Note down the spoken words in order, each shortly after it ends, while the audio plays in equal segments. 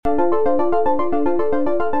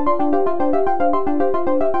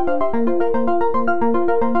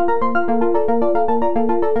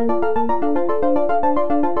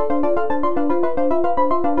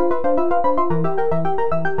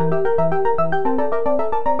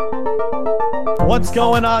What's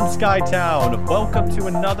going on, Skytown? Welcome to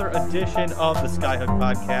another edition of the Skyhook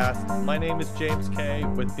Podcast. My name is James K.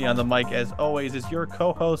 With me on the mic, as always, is your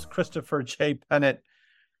co-host, Christopher J. Pennant.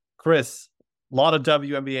 Chris, a lot of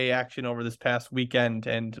WNBA action over this past weekend,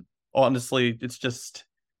 and honestly, it's just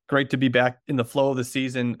great to be back in the flow of the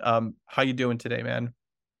season. How you doing today, man?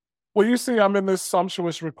 Well, you see, I'm in this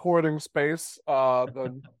sumptuous recording space,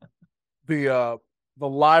 the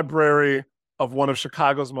library of one of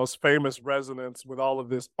Chicago's most famous residents, with all of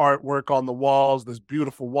this artwork on the walls, this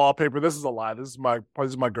beautiful wallpaper. This is a lie. This is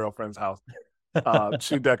my girlfriend's house.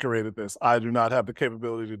 She decorated this. I do not have the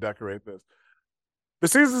capability to decorate this. The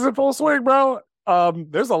season's in full swing, bro.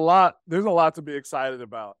 There's a lot to be excited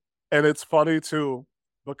about, and it's funny too,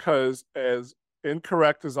 because as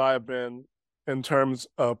incorrect as I have been in terms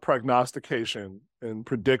of prognostication and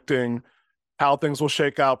predicting how things will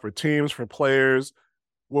shake out for teams, for players,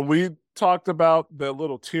 when we talked about the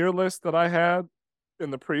little tier list that I had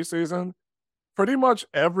in the preseason, pretty much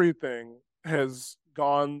everything has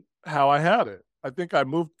gone how I had it. I think I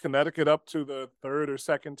moved Connecticut up to the third or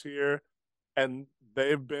second tier, and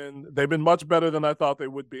they've been much better than I thought they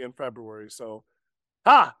would be in February. So,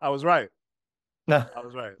 I was right. I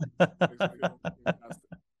was right.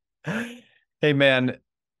 Hey, man,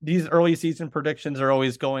 these early season predictions are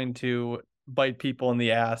always going to bite people in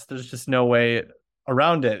the ass. There's just no way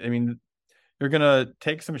around it. I mean, you're going to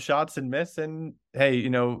take some shots and miss. And hey,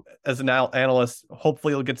 as an analyst,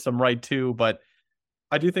 hopefully you'll get some right too. But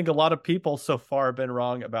I do think a lot of people so far have been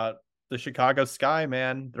wrong about the Chicago Sky,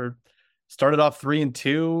 man. They're started off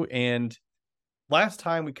 3-2. And last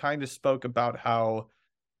time we kind of spoke about how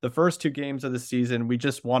the first two games of the season, we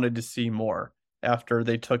just wanted to see more after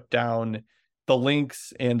they took down the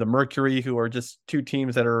Lynx and the Mercury, who are just two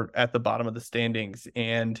teams that are at the bottom of the standings.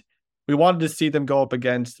 And we wanted to see them go up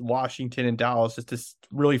against Washington and Dallas just to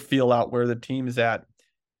really feel out where the team's at.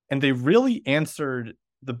 And they really answered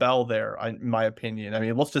the bell there, in my opinion. I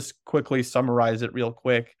mean, let's just quickly summarize it real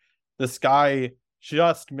quick. The Sky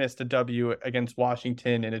just missed a W against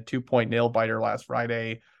Washington in a 2-point nail biter last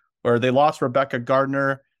Friday, where they lost Rebecca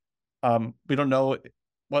Gardner. We don't know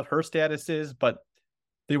what her status is, but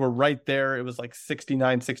they were right there. It was like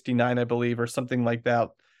 69-69, I believe, or something like that.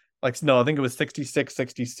 No, I think it was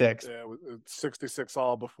 66-66. Yeah, it was 66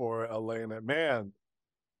 all before Elena. Man,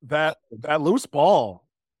 that loose ball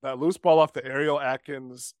off the Ariel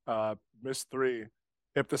Atkins missed three.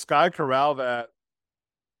 If the Sky corral that,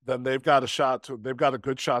 then they've got a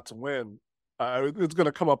good shot to win. It's going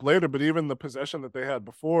to come up later, but even the possession that they had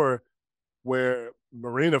before, where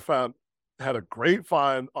Marina had a great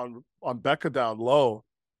find on Becca down low.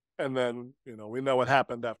 And then, we know what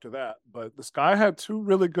happened after that. But the Sky had two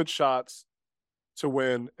really good shots to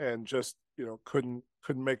win and just, couldn't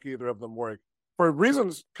make either of them work for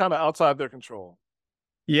reasons kind of outside their control.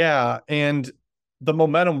 Yeah, and the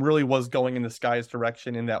momentum really was going in the Sky's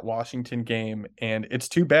direction in that Washington game. And it's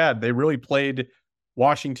too bad. They really played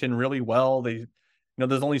Washington really well. There's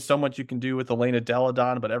only so much you can do with Elena Delle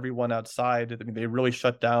Donne, but everyone outside, I mean, they really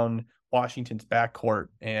shut down Washington's backcourt.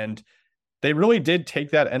 And they really did take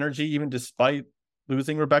that energy, even despite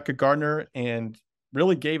losing Rebecca Gardner, and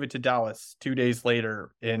really gave it to Dallas 2 days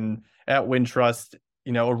later at Wintrust.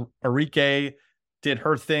 Arike did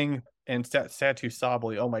her thing, and Satou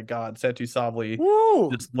Sabally. Oh my God, Satou Sabally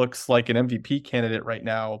just looks like an MVP candidate right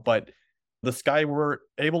now. But the Sky were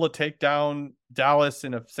able to take down Dallas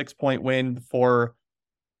in a 6-point win before,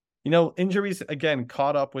 injuries again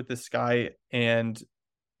caught up with the Sky, and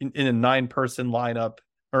in a 9-person lineup,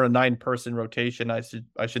 or a 9-person rotation, I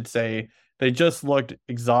should say. They just looked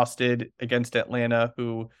exhausted against Atlanta,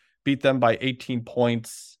 who beat them by 18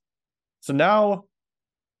 points. So now,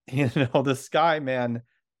 the Sky, man,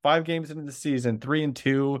 5 games into the season,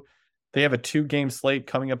 3-2. They have a 2-game slate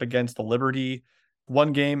coming up against the Liberty,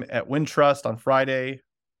 1 game at Wintrust on Friday,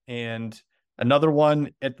 and another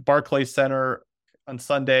one at the Barclays Center on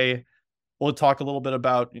Sunday. We'll talk a little bit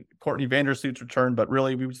about Courtney Vandersloot's return, but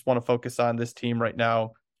really we just want to focus on this team right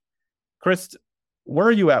now. Chris, where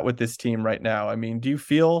are you at with this team right now? I mean, do you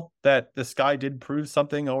feel that the Sky did prove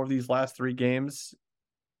something over these last 3 games?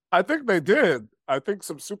 I think they did. I think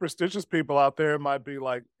some superstitious people out there might be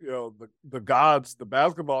like, the gods, the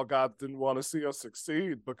basketball gods didn't want to see us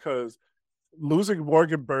succeed, because losing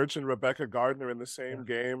Morgan Birch and Rebecca Gardner in the same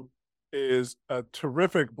game is a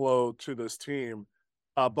terrific blow to this team,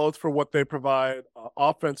 both for what they provide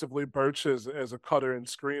offensively. Birch as a cutter and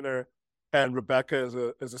screener, and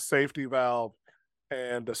Rebecca as a safety valve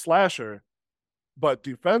and a slasher. But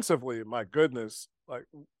defensively, my goodness, like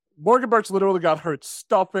Morgan Birch literally got hurt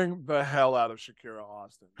stuffing the hell out of Shakira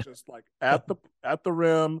Austin, just like at the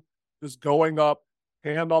rim, just going up,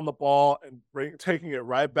 hand on the ball, and taking it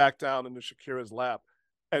right back down into Shakira's lap.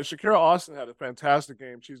 And Shakira Austin had a fantastic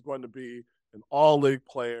game. She's going to be an all-league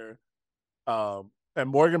player. And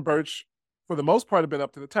Morgan Birch, for the most part, had been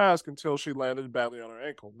up to the task until she landed badly on her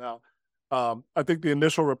ankle. Now, I think the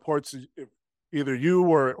initial reports, if either you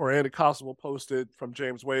or Andy Constable posted from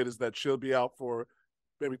James Wade, is that she'll be out for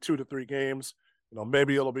maybe 2 to 3 games.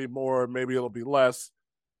 Maybe it'll be more, maybe it'll be less.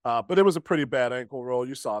 But it was a pretty bad ankle roll.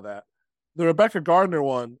 You saw that. The Rebecca Gardner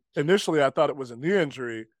one, initially I thought it was a knee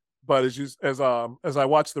injury, but as I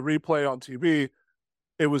watched the replay on TV,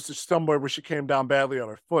 it was just somewhere where she came down badly on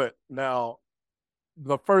her foot. Now,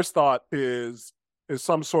 the first thought is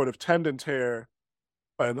some sort of tendon tear,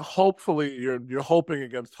 and hopefully you're hoping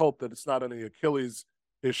against hope that it's not any Achilles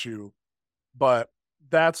issue, but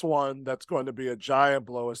that's one that's going to be a giant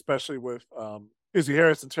blow, especially with Izzy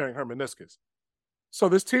Harrison tearing her meniscus. So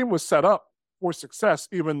this team was set up for success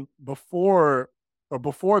even before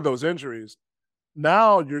those injuries.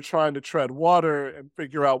 Now you're trying to tread water and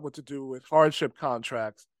figure out what to do with hardship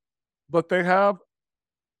contracts, but they have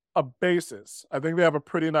a basis. I think they have a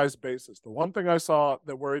pretty nice basis. The one thing I saw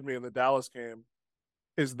that worried me in the Dallas game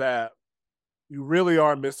is that you really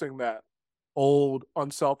are missing that old,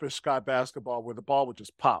 unselfish Scott basketball where the ball would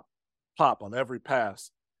just pop on every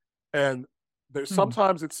pass. And there's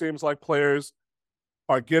sometimes it seems like players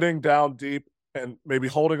are getting down deep and maybe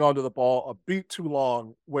holding onto the ball a beat too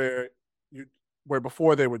long where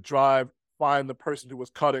before they would drive, find the person who was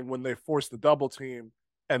cutting when they forced the double team,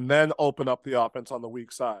 and then open up the offense on the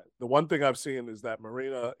weak side. The one thing I've seen is that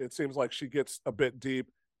Marina, it seems like she gets a bit deep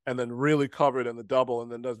and then really covered in the double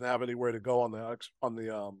and then doesn't have anywhere to go on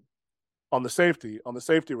the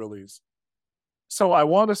safety release. So I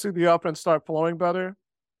want to see the offense start flowing better,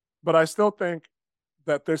 but I still think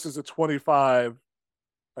that this is a 28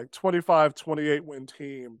 win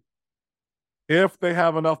team if they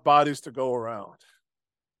have enough bodies to go around.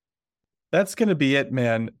 That's going to be it,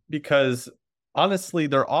 man, because honestly,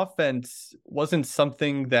 their offense wasn't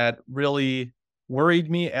something that really worried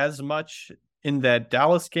me as much in that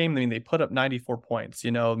Dallas game. I mean, they put up 94 points,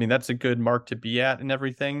 that's a good mark to be at and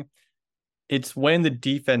everything. It's when the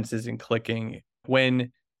defense isn't clicking,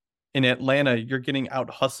 when in Atlanta, you're getting out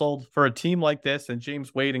hustled for a team like this. And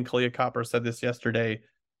James Wade and Kalia Copper said this yesterday.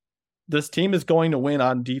 This team is going to win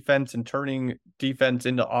on defense and turning defense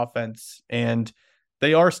into offense. And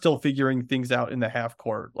they are still figuring things out in the half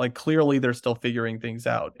court. Like, clearly they're still figuring things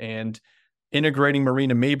out and integrating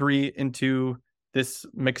Marina Mabrey into this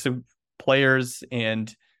mix of players.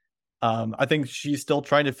 And I think she's still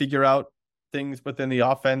trying to figure out things within the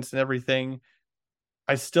offense and everything.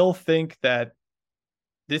 I still think that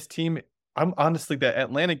this team, that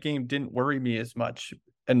Atlanta game didn't worry me as much.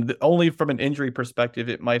 And only from an injury perspective,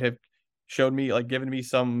 it might have showed me, given me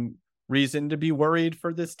some reason to be worried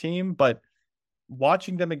for this team. But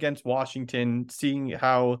watching them against Washington, seeing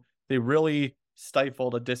how they really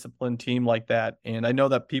stifled a disciplined team like that. And I know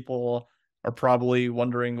that people are probably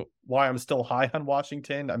wondering why I'm still high on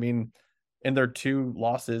Washington. I mean, in their 2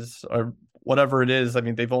 losses or whatever it is, I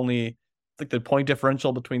mean, they've only, the point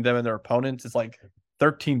differential between them and their opponents is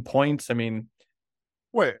 13 points. I mean,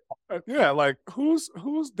 wait, yeah,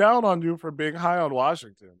 who's down on you for being high on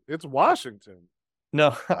Washington? It's Washington.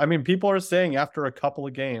 No, I mean, people are saying after a couple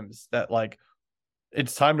of games that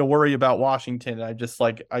it's time to worry about Washington. I just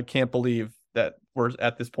I can't believe that we're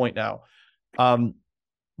at this point now.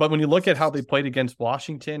 But when you look at how they played against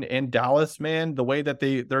Washington and Dallas, man, the way that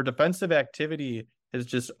their defensive activity has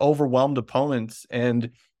just overwhelmed opponents, and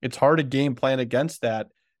it's hard to game plan against that.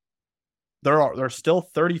 There's still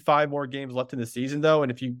 35 more games left in the season, though.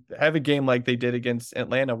 And if you have a game like they did against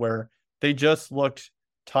Atlanta, where they just looked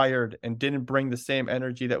tired and didn't bring the same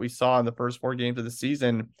energy that we saw in the first 4 games of the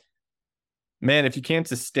season, man, if you can't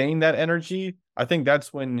sustain that energy, I think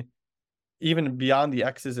that's when, even beyond the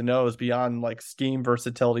X's and O's, beyond scheme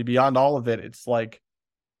versatility, beyond all of it, it's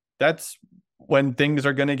that's when things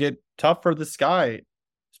are going to get tough for the Sky,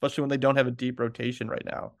 especially when they don't have a deep rotation right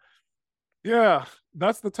now. Yeah,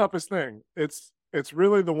 that's the toughest thing. It's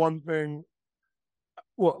really the one thing.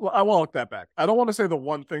 Well, I won't look that back. I don't want to say the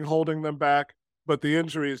one thing holding them back, but the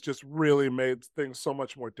injuries just really made things so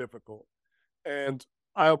much more difficult. And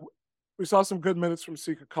we saw some good minutes from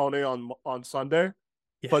Sika Kone on Sunday,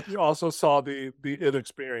 but you also saw the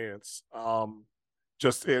inexperience,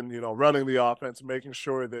 just in running the offense, making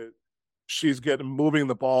sure that she's moving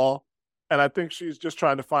the ball. And I think she's just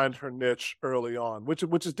trying to find her niche early on, which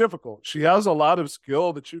is difficult. She has a lot of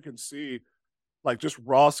skill that you can see, just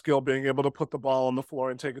raw skill, being able to put the ball on the floor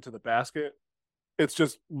and take it to the basket. It's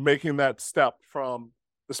just making that step from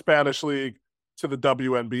the Spanish league to the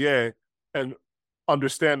WNBA and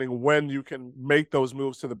understanding when you can make those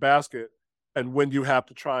moves to the basket and when you have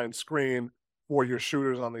to try and screen for your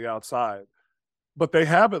shooters on the outside. But they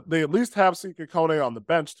at least have Sika Kone on the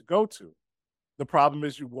bench to go to. The problem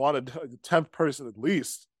is you wanted the 10th person at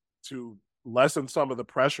least to lessen some of the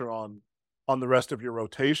pressure on the rest of your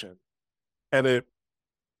rotation. And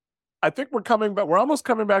I think we're almost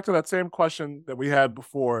coming back to that same question that we had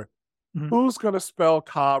before. Mm-hmm. Who's going to spell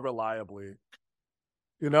Ka reliably?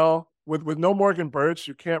 You know, with no Morgan Birch,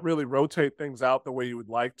 you can't really rotate things out the way you would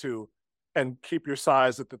like to and keep your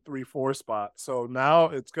size at the 3-4 spot. So now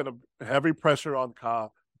it's going to heavy pressure on Ka,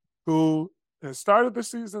 who has started the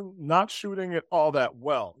season not shooting it all that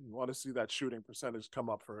well. You want to see that shooting percentage come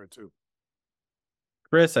up for her too.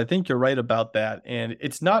 Chris, I think you're right about that. And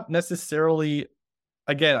it's not necessarily,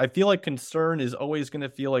 again, I feel like concern is always going to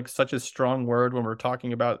feel like such a strong word when we're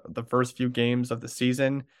talking about the first few games of the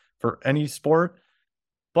season for any sport.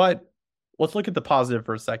 But let's look at the positive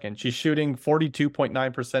for a second. She's shooting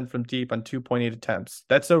 42.9% from deep on 2.8 attempts.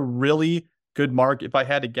 That's a really good mark. If I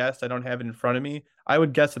had to guess, I don't have it in front of me, I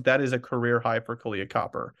would guess that is a career high for Kahleah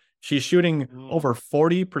Copper. She's shooting over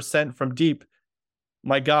 40% from deep.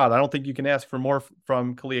 My God, I don't think you can ask for more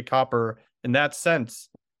from Kahleah Copper in that sense.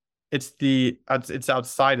 It's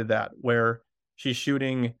outside of that where she's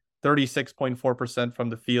shooting 36.4% from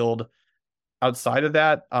the field. Outside of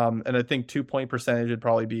that, and I think 2-point percentage would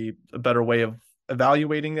probably be a better way of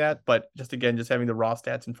evaluating that. But just having the raw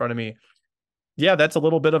stats in front of me, yeah, that's a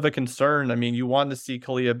little bit of a concern. I mean, you want to see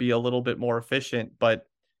Kahleah be a little bit more efficient, but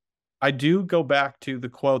I do go back to the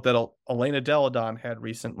quote that Elena Delle Donne had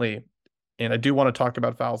recently, and I do want to talk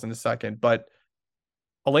about fouls in a second, but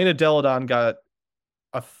Elena Delle Donne got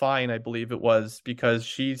a fine, I believe it was, because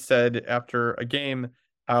she said after a game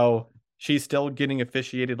how she's still getting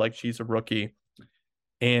officiated like she's a rookie.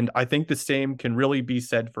 And I think the same can really be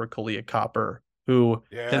said for Kahleah Copper, who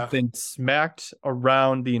has been smacked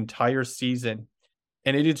around the entire season.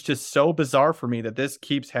 And it is just so bizarre for me that this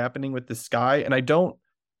keeps happening with the Sky. And I don't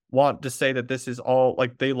want to say that this is all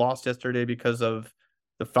like they lost yesterday because of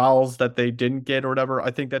the fouls that they didn't get or whatever.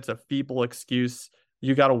 I think that's a feeble excuse.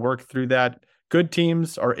 You got to work through that. Good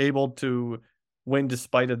teams are able to win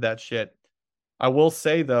despite of that shit. I will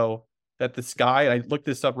say, though, that the Sky, and I looked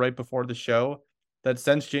this up right before the show, that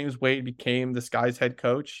since James Wade became the Sky's head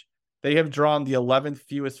coach, they have drawn the 11th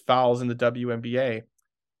fewest fouls in the WNBA.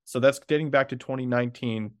 So that's dating back to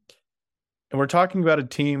 2019. And we're talking about a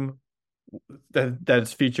team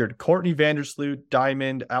that's featured Courtney Vandersloot,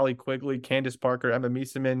 Diamond, Allie Quigley, Candace Parker, Emma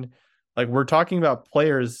Miesemann. Like, we're talking about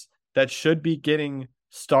players that should be getting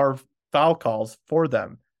star foul calls for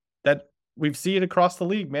them. That we see it across the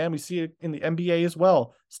league, man. We see it in the NBA as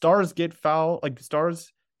well. Stars get foul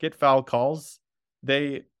calls.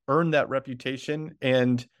 They earn that reputation.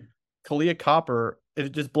 And Kahleah Copper,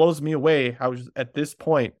 it just blows me away how at this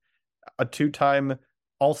point, a 2-time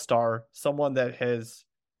All-Star, someone that has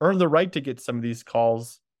earned the right to get some of these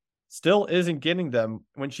calls, still isn't getting them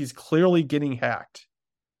when she's clearly getting hacked.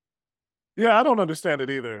 Yeah, I don't understand it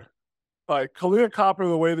either. Like, Kahleah Copper,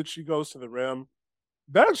 the way that she goes to the rim,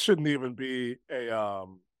 that shouldn't even be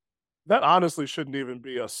that honestly shouldn't even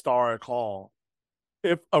be a star call.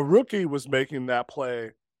 If a rookie was making that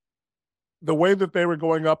play, the way that they were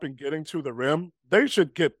going up and getting to the rim, they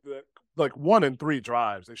should get like 1 in 3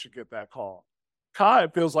 drives. They should get that call. Kai,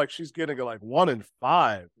 it feels like she's getting it like 1 in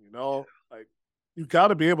 5, you know? Like, you got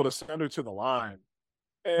to be able to send her to the line.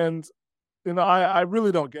 And, you know, I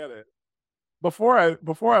really don't get it. Before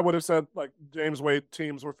I would have said, like, James Wade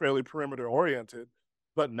teams were fairly perimeter-oriented,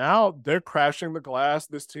 but now they're crashing the glass.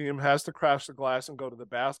 This team has to crash the glass and go to the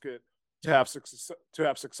basket to have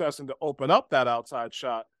success and to open up that outside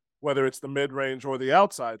shot, whether it's the mid-range or the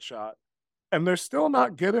outside shot. And they're still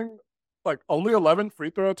not getting, like, only 11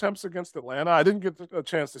 free throw attempts against Atlanta. I didn't get a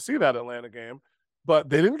chance to see that Atlanta game,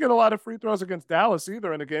 but they didn't get a lot of free throws against Dallas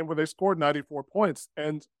either in a game where they scored 94 points.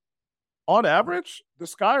 And on average, the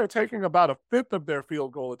Sky are taking about a fifth of their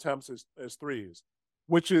field goal attempts as threes,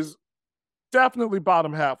 which is definitely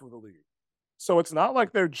bottom half of the league. So it's not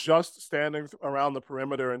like they're just standing around the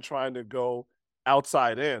perimeter and trying to go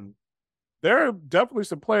outside in. There are definitely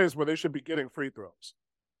some plays where they should be getting free throws.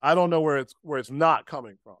 I don't know where it's not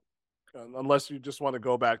coming from, unless you just want to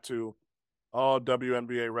go back to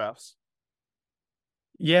WNBA refs.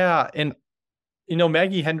 Yeah, and you know,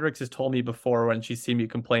 Maggie Hendricks has told me before when she's seen me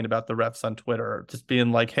complain about the refs on Twitter, just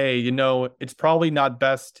being like, hey, you know, it's probably not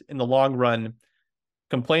best in the long run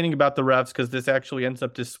complaining about the refs because this actually ends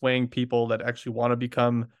up dissuading people that actually want to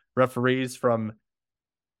become referees from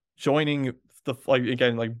joining the, like,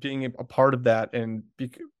 again, like being a part of that and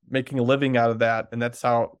making a living out of that. And that's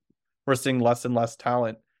how we're seeing less and less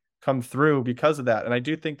talent come through because of that. And I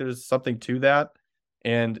do think there's something to that.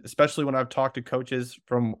 And especially when I've talked to coaches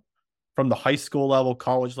from the high school level,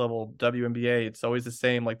 college level, WNBA, it's always the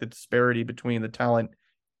same, like the disparity between the talent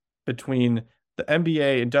between the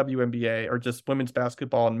NBA and WNBA, or just women's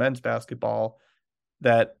basketball and men's basketball,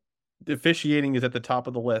 that the officiating is at the top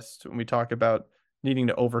of the list when we talk about needing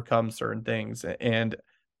to overcome certain things. And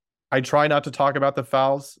I try not to talk about the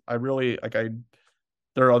fouls. I really like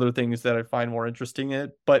there are other things that I find more interesting in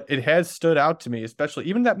it, but it has stood out to me, especially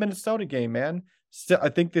even that Minnesota game, man. I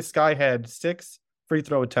think this guy had 6 free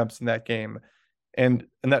throw attempts in that game. And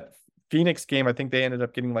in that Phoenix game, I think they ended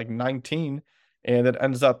up getting like 19, and it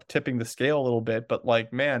ends up tipping the scale a little bit. But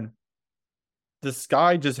like, man, the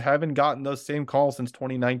Sky just haven't gotten those same calls since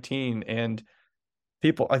 2019. And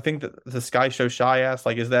people, I think that the Sky Show Shy asked,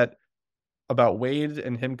 like, is that about Wade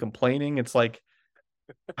and him complaining? It's like,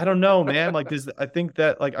 I don't know, man. Like this, I think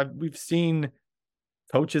that like we've seen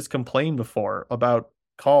coaches complain before about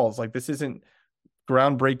calls. Like this isn't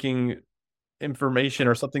groundbreaking information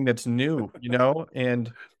or something that's new, you know?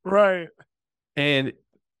 Right. And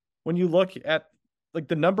when you look at like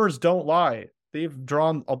the numbers don't lie. They've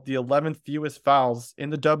drawn up the 11th fewest fouls in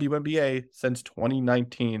the WNBA since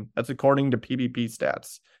 2019. That's according to PBP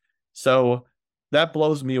stats. So that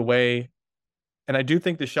blows me away. And I do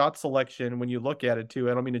think the shot selection, when you look at it too,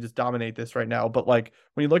 I don't mean to just dominate this right now, but like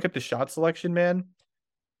when you look at the shot selection, man,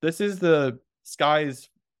 this is the Sky's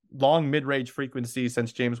long mid-range frequency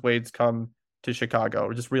since James Wade's come to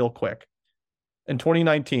Chicago. Just real quick. In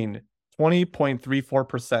 2019,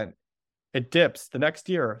 20.34%. It dips the next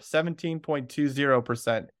year,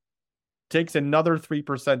 17.20%. Takes another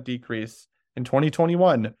 3% decrease. In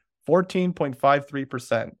 2021,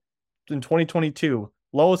 14.53%. In 2022,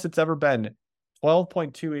 lowest it's ever been,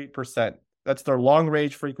 12.28%. That's their long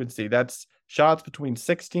range frequency. That's shots between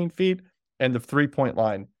 16 feet and the 3-point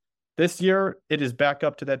line. This year, it is back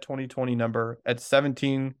up to that 2020 number at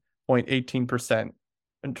 17.18%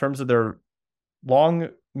 in terms of their long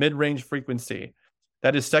mid-range frequency.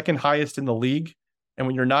 That is second highest in the league. And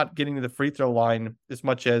when you're not getting to the free throw line as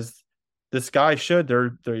much as this guy should,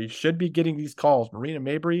 they should be getting these calls. Marina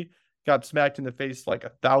Mabrey got smacked in the face like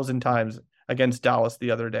 1,000 times against Dallas the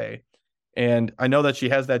other day. And I know that she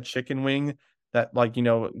has that chicken wing that, like, you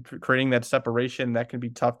know, creating that separation, that can be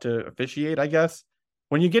tough to officiate, I guess.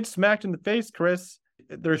 When you get smacked in the face, Chris,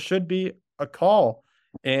 there should be a call.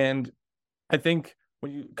 And I think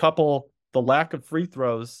when you couple the lack of free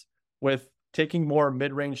throws with taking more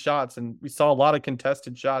mid-range shots, and we saw a lot of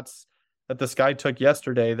contested shots that the Sky took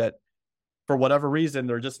yesterday that for whatever reason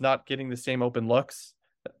they're just not getting the same open looks.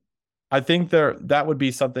 I think that would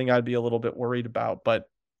be something I'd be a little bit worried about, but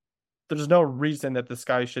there's no reason that the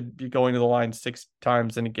Sky should be going to the line 6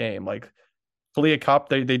 times in a game. Like Kalia Kopp,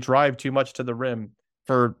 they drive too much to the rim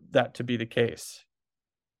for that to be the case.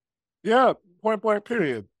 Yeah, point blank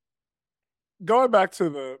period. Going back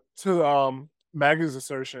to Maggie's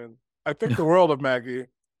assertion, I think the world of Maggie.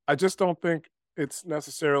 I just don't think it's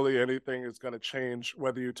necessarily anything is going to change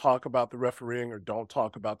whether you talk about the refereeing or don't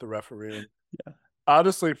talk about the refereeing. Yeah.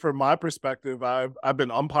 Honestly, from my perspective, I've been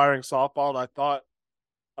umpiring softball, and I thought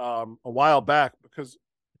a while back, because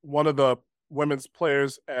one of the women's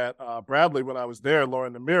players at Bradley when I was there,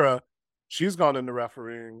 Lauren Namira, she's gone into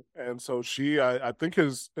refereeing, and so she I think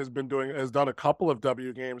has done a couple of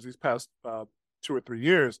W games these past 2 or 3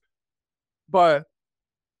 years, but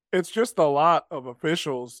it's just a lot of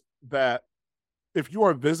officials that if you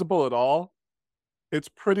are visible at all, it's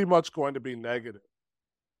pretty much going to be negative.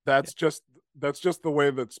 That's just the way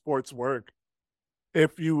that sports work.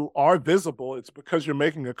 If you are visible, it's because you're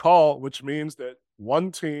making a call, which means that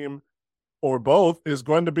one team or both is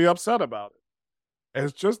going to be upset about it. And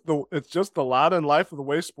it's just the lot in life of the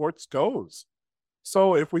way sports goes.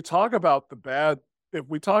 So if we talk about the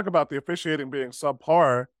officiating being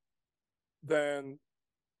subpar, then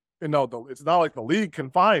it's not like the league can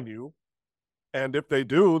fine you. And if they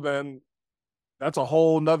do, then that's a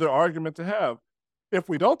whole nother argument to have. If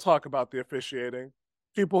we don't talk about the officiating,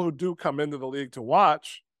 people who do come into the league to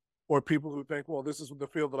watch, or people who think, well, this is the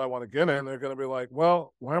field that I want to get in, they're going to be like,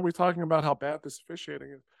 well, why are we talking about how bad this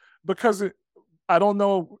officiating is? Because I don't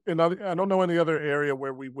know any other area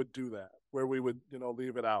where we would do that, where we would,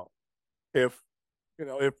 leave it out. If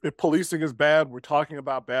policing is bad, we're talking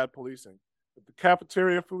about bad policing. If the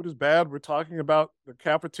cafeteria food is bad, we're talking about the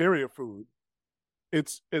cafeteria food.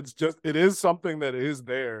 It is something that is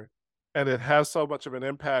there, and it has so much of an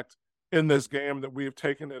impact in this game that we've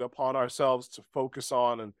taken it upon ourselves to focus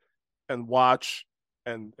on and watch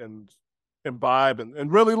and imbibe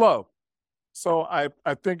and really love. So I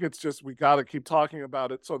think it's just we got to keep talking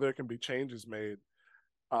about it so there can be changes made.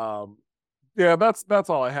 Um, yeah, that's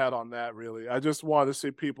all I had on that. Really, I just wanted to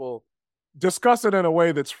see people discuss it in a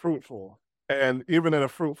way that's fruitful, and even in a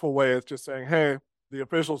fruitful way, it's just saying, "Hey, the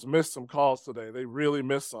officials missed some calls today. They really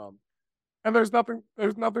missed some," and there's nothing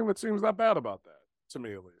that seems that bad about that to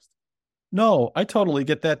me, at least. No, I totally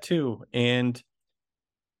get that too. And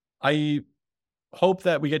I hope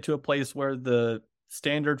that we get to a place where the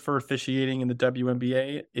standard for officiating in the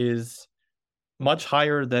WNBA is much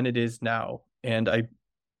higher than it is now. And I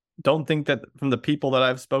don't think that from the people that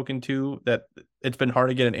I've spoken to that it's been hard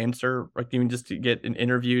to get an answer, like even just to get an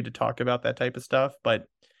interview to talk about that type of stuff. But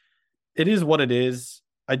it is what it is.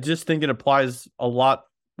 I just think it applies a lot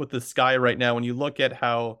with the Sky right now. When you look at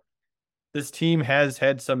how this team has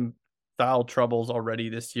had some foul troubles already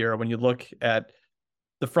this year, when you look at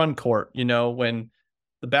the front court, when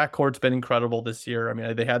the back court's been incredible this year. I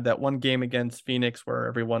mean, they had that one game against Phoenix where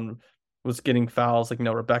everyone was getting fouls. Like,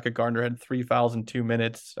 Rebecca Gardner had 3 fouls in 2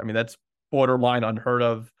 minutes. I mean, that's borderline unheard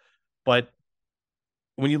of. But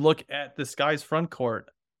when you look at the Sky's front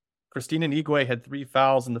court, Christina Igwe had 3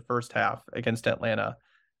 fouls in the first half against Atlanta.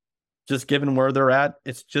 Just given where they're at,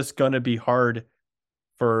 it's just going to be hard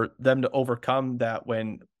for them to overcome that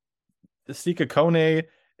when the Sika Kone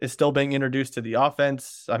is still being introduced to the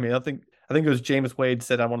offense. I mean, I think it was James Wade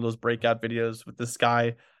said on one of those breakout videos with this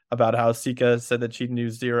guy about how Sika said that she knew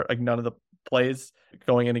zero, like none of the plays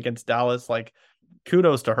going in against Dallas. Like,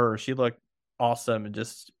 kudos to her. She looked awesome and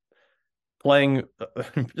just playing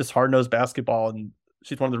just hard nosed basketball. And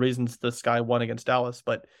she's one of the reasons the Sky won against Dallas.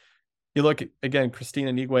 But you look again,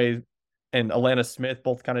 Christina Nigwe and Alana Smith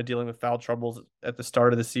both kind of dealing with foul troubles at the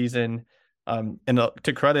start of the season. And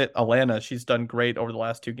to credit Alana, she's done great over the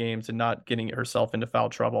last 2 games and not getting herself into foul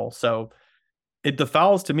trouble. So the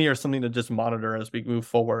fouls to me are something to just monitor as we move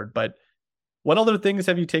forward. But what other things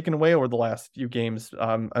have you taken away over the last few games?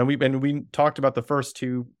 And we talked about the first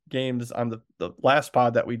 2 games on the last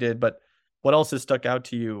pod that we did, but what else has stuck out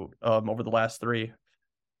to you over the last 3?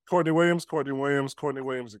 Courtney Williams, Courtney Williams, Courtney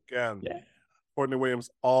Williams again. Yeah. Courtney Williams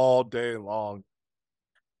all day long.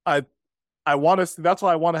 I want to see, that's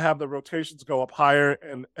why I want to have the rotations go up higher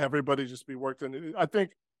and everybody just be worked in. I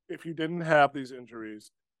think if you didn't have these injuries,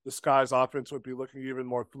 the Sky's offense would be looking even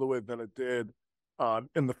more fluid than it did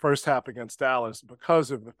in the first half against Dallas because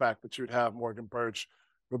of the fact that you'd have Morgan Birch,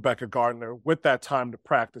 Rebecca Gardner with that time to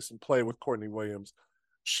practice and play with Courtney Williams.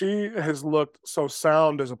 She has looked so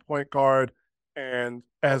sound as a point guard and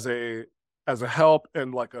as a help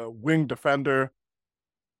and like a wing defender.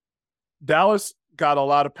 Dallas got a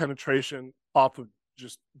lot of penetration off of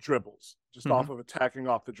just dribbles, just off of attacking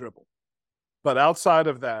off the dribble. But outside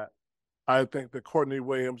of that, I think that Courtney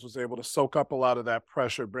Williams was able to soak up a lot of that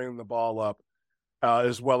pressure, bringing the ball up,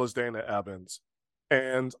 as well as Dana Evans.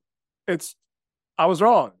 And I was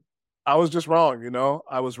wrong. I was just wrong,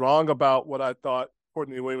 I was wrong about what I thought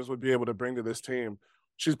Courtney Williams would be able to bring to this team.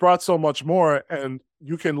 She's brought so much more, and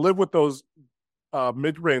you can live with those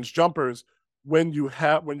mid-range jumpers when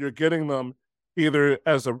you're getting them either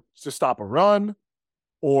to stop a run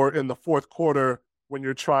or in the fourth quarter when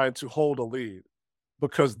you're trying to hold a lead,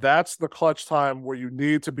 because that's the clutch time where you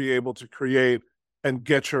need to be able to create and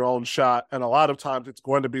get your own shot. And a lot of times it's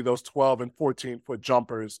going to be those 12 and 14-foot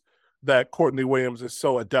jumpers that Courtney Williams is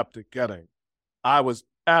so adept at getting. I was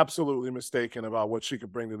absolutely mistaken about what she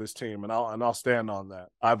could bring to this team, and I'll stand on that.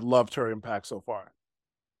 I've loved her impact so far.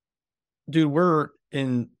 Dude, we're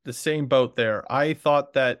in the same boat there. I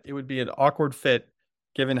thought that it would be an awkward fit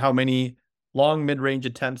given how many long mid-range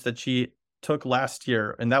attempts that she took last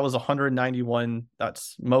year, and that was 191.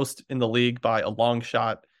 That's most in the league by a long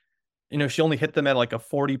shot. She only hit them at like a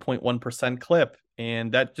 40.1% clip,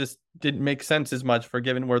 and that just didn't make sense as much for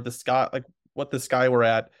given where the Sky, like what the Sky were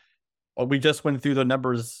at. We just went through the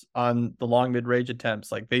numbers on the long mid-range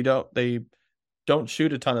attempts. Like they don't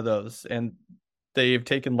shoot a ton of those, and they've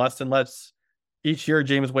taken less and less each year.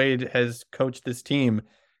 James Wade has coached this team,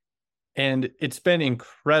 and it's been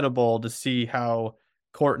incredible to see how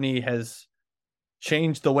Courtney has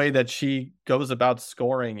changed the way that she goes about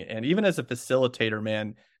scoring. And even as a facilitator,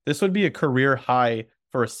 man, this would be a career high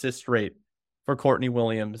for assist rate for Courtney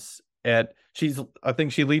Williams. I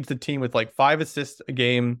think she leads the team with like 5 assists a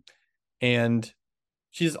game, and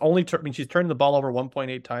she's she's turning the ball over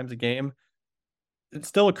 1.8 times a game. It's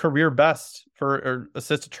still a career best for her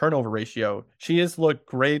assist to turnover ratio. She has looked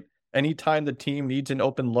great anytime the team needs an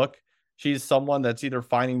open look. She's someone that's either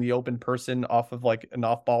finding the open person off of like an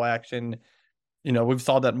off ball action. We've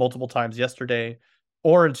saw that multiple times yesterday,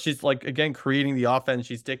 or she's like, again, creating the offense.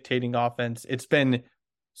 She's dictating offense. It's been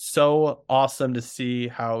so awesome to see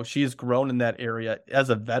how she's grown in that area as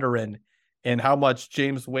a veteran and how much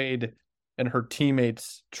James Wade and her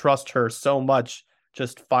teammates trust her so much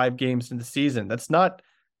just 5 games in the season. That's not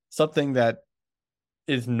something that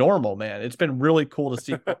is normal, man. It's been really cool to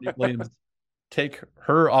see Courtney Williams take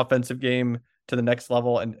her offensive game to the next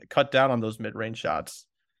level and cut down on those mid-range shots.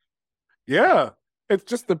 Yeah, it's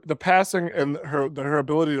just the passing and her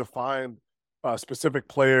ability to find specific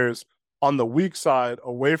players on the weak side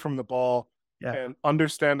away from the ball Yeah. and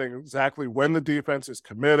understanding exactly when the defense is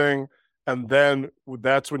committing, and then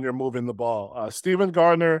that's when you're moving the ball. Steven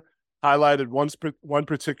Gardner highlighted one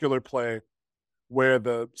particular play where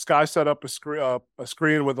the Sky set up a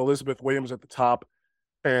screen with Elizabeth Williams at the top,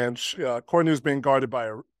 and Courtney was being guarded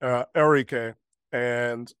by Enrique,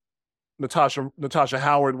 and Natasha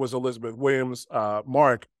Howard was Elizabeth Williams'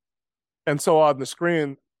 mark. And so on the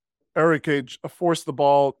screen, Enrique forced the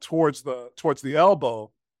ball towards the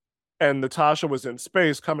elbow, and Natasha was in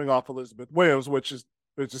space coming off Elizabeth Williams, which is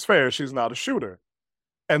fair. She's not a shooter.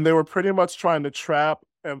 And they were pretty much trying to trap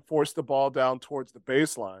and force the ball down towards the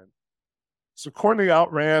baseline. So Courtney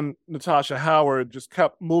outran Natasha Howard, just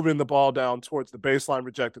kept moving the ball down towards the baseline,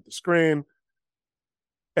 rejected the screen.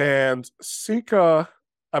 And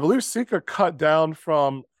I believe Sika cut down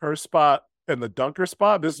from her spot in the dunker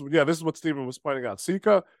spot. This is what Steven was pointing out.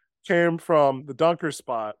 Sika came from the dunker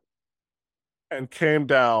spot and came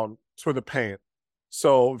down to the paint.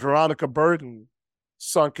 So Veronica Burton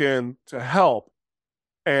sunk in to help,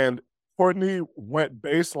 and Courtney went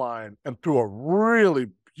baseline and threw a really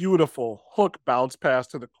beautiful hook bounce pass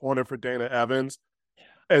to the corner for Dana Evans,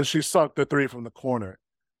 and she sunk the three from the corner.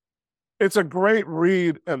 It's a great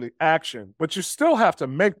read and the action, but you still have to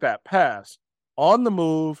make that pass on the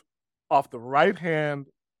move, off the right hand,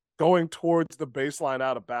 going towards the baseline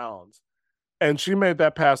out of bounds. And she made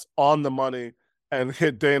that pass on the money and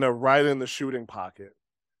hit Dana right in the shooting pocket.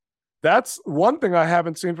 That's one thing I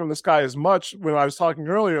haven't seen from this guy as much when I was talking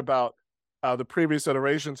earlier about the previous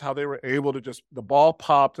iterations, how they were able to just, the ball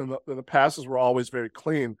popped and the passes were always very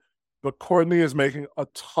clean. But Courtney is making a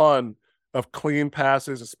ton of clean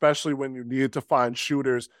passes, especially when you need to find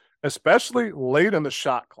shooters, especially late in the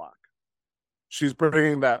shot clock. She's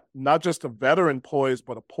bringing that, not just a veteran poise,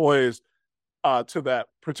 but a poise to that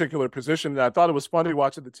particular position. And I thought it was funny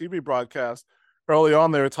watching the TV broadcast early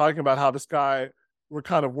on. They were talking about how this guy, we're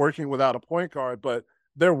kind of working without a point guard, but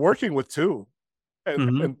they're working with two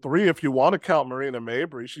and three if you want to count Marina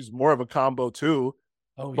Mabrey. She's more of a combo too.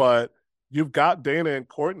 Oh, but you've got Dana and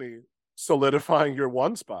Courtney solidifying your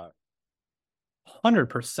one spot.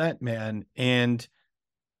 100%, man. And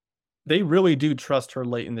they really do trust her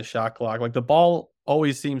late in the shot clock. Like the ball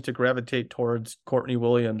always seems to gravitate towards Courtney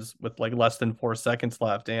Williams with like less than 4 seconds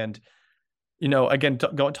left. And, you know, again,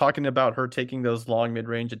 talking about her taking those long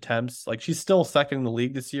mid-range attempts, like she's still second in the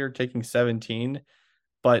league this year, taking 17,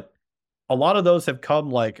 but a lot of those have come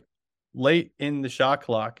like late in the shot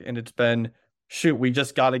clock, and it's been, shoot, we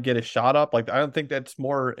just got to get a shot up. Like, I don't think that's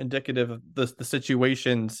more indicative of the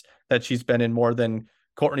situations that she's been in more than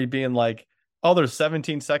Courtney being like, oh, there's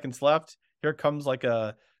 17 seconds left. Here comes like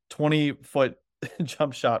a 20-foot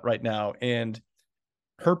jump shot right now. And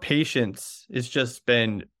her patience has just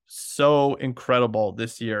been so incredible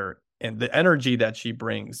this year. And the energy that she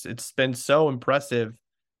brings, it's been so impressive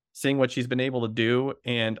seeing what she's been able to do.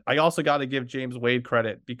 And I also got to give James Wade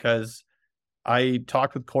credit, because I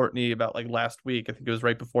talked with Courtney about like last week. I think it was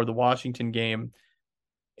right before the Washington game.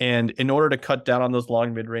 And in order to cut down on those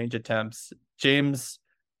long mid-range attempts, James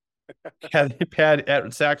had at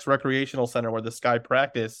Saks Recreational Center, where the Sky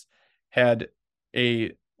practice, had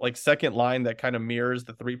a like second line that kind of mirrors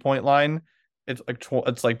the 3-point line. It's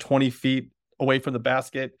like 20 feet away from the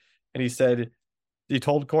basket. And he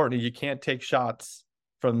told Courtney, you can't take shots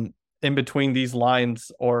from in between these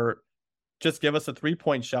lines, or just give us a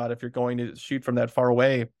 3-point shot if you're going to shoot from that far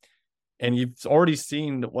away. And you've already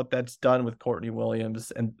seen what that's done with Courtney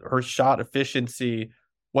Williams and her shot efficiency.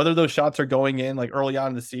 Whether those shots are going in like early on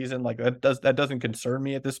in the season, like that doesn't concern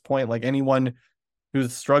me at this point. Like anyone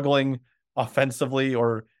who's struggling offensively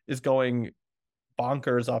or is going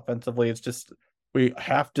bonkers offensively, it's just, we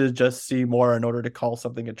have to just see more in order to call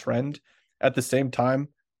something a trend. At the same time,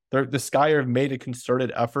 the Sky have made a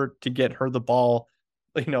concerted effort to get her the ball,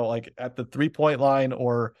 you know, like at the 3-point line,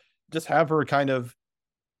 or just have her kind of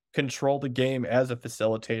control the game as a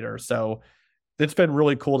facilitator. So it's been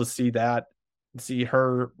really cool to see that, and see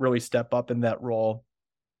her really step up in that role.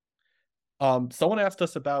 Someone asked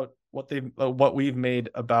us about what we've made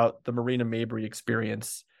about the Marina Mabrey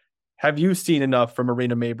experience. Have you seen enough from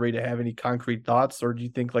Marina Mabrey to have any concrete thoughts, or do you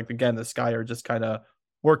think, like, again, the Sky are just kind of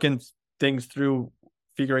working things through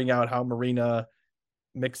figuring out how Marina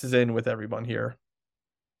mixes in with everyone here?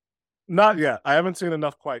 Not yet. I haven't seen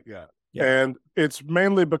enough quite yet. Yeah. And it's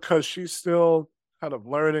mainly because she's still kind of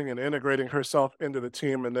learning and integrating herself into the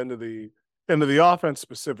team and into the offense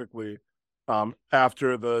specifically.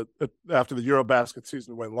 After the Eurobasket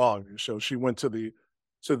season went long, so she went to the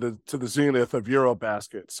zenith of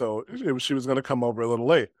Eurobasket. So she was going to come over a little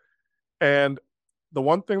late. And the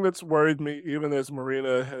one thing that's worried me, even as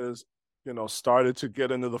Marina has, started to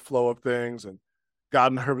get into the flow of things and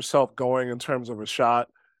gotten herself going in terms of a shot,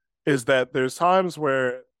 is that there's times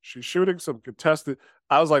where she's shooting some contested.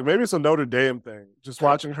 I was like, maybe it's a Notre Dame thing, just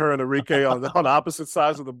watching her and Enrique on opposite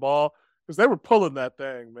sides of the ball, because they were pulling that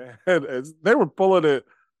thing, man. They were pulling it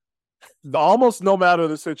almost no matter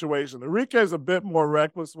the situation. Enrique's a bit more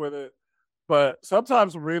reckless with it, but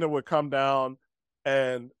sometimes Marina would come down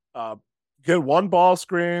and get one ball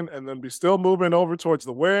screen and then be still moving over towards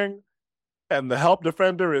the wing, and the help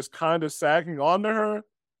defender is kind of sagging onto her,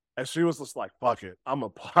 and she was just like, "Fuck it, I'm a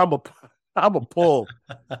pull."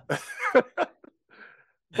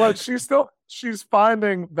 But she's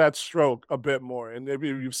finding that stroke a bit more, and maybe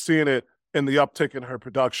you've seen it in the uptick in her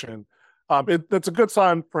production. That's a good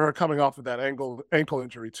sign for her coming off of that ankle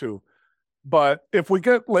injury too. But if we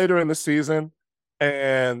get later in the season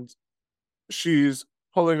and she's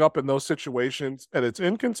pulling up in those situations and it's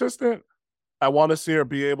inconsistent, I want to see her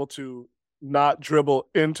be able to not dribble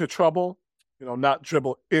into trouble, not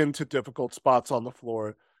dribble into difficult spots on the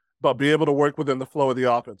floor, but be able to work within the flow of the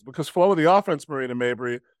offense. Because flow of the offense, Marina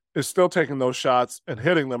Mabrey, is still taking those shots and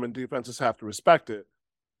hitting them, and defenses have to respect it.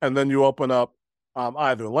 And then you open up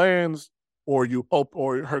either lanes, or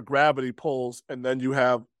her gravity pulls, and then you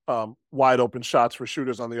have wide open shots for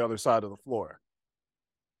shooters on the other side of the floor.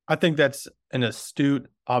 I think that's an astute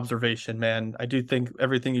observation, man. I do think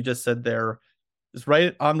everything you just said there is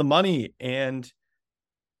right on the money. And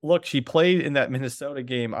look, she played in that Minnesota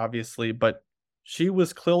game, obviously, but she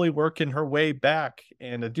was clearly working her way back.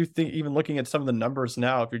 And I do think, even looking at some of the numbers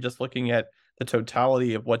now, if you're just looking at the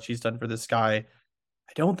totality of what she's done for this guy,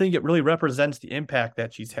 I don't think it really represents the impact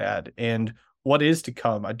that she's had and what is to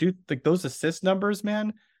come. I do think those assist numbers,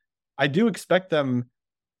 man, I do expect them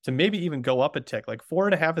to maybe even go up a tick. Like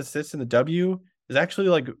 4.5 assists in the W is actually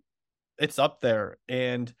like, it's up there.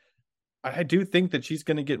 And I do think that she's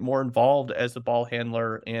going to get more involved as a ball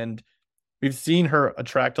handler. And we've seen her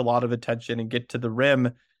attract a lot of attention and get to the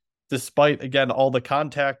rim, despite, again, all the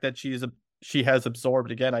contact that she has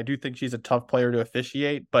absorbed. Again, I do think she's a tough player to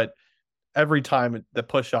officiate, but every time the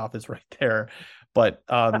push off is right there. But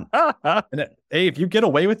hey, if you get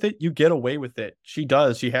away with it, you get away with it. She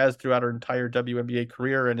does. She has throughout her entire WNBA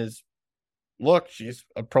career, and she's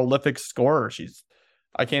a prolific scorer.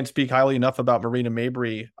 I can't speak highly enough about Marina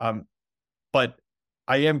Mabrey. But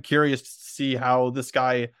I am curious to see how this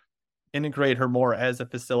guy integrate her more as a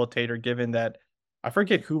facilitator, given that I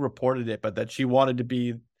forget who reported it, but that she wanted to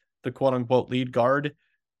be the quote unquote lead guard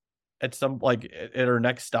at her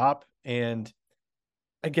next stop. And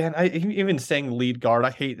again, even saying lead guard,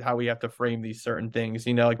 I hate how we have to frame these certain things,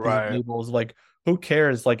 like right. These labels, like who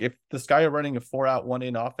cares? Like if this guy are running a 4-out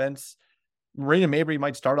 1-in offense, Marina Mabrey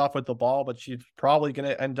might start off with the ball, but she's probably going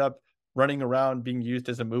to end up running around, being used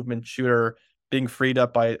as a movement shooter, being freed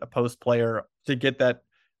up by a post player to get that,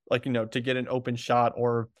 to get an open shot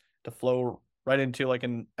or to flow right into like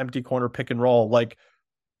an empty corner pick and roll. Like,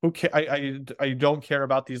 I don't care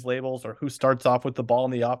about these labels or who starts off with the ball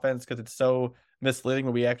in the offense, because it's so misleading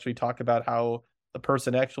when we actually talk about how the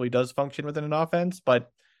person actually does function within an offense.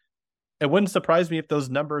 But it wouldn't surprise me if those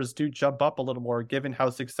numbers do jump up a little more, given how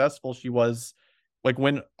successful she was, like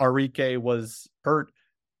when Enrique was hurt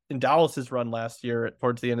in Dallas's run last year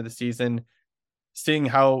towards the end of the season, seeing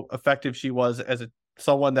how effective she was as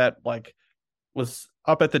someone that was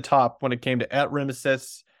up at the top when it came to at-rim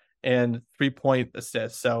assists and 3-point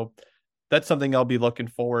assists. So that's something I'll be looking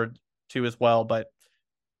forward to as well. But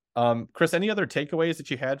Chris, any other takeaways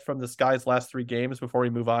that you had from this guy's last 3 games before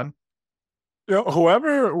we move on?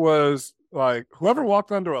 Whoever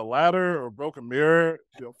walked under a ladder or broke a mirror,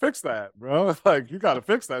 fix that, bro. Like, you got to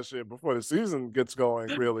fix that shit before the season gets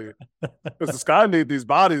going, really, because the Sky need these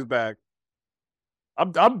bodies back.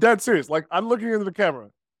 I'm dead serious. Like, I'm looking into the camera.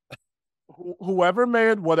 Whoever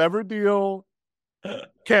made whatever deal,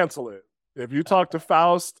 cancel it. If you talk to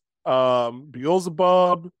Faust,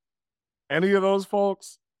 Beelzebub, any of those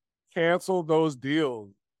folks, cancel those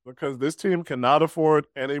deals, because this team cannot afford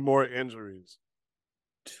any more injuries.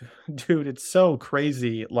 Dude, it's so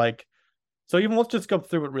crazy. So even let's just go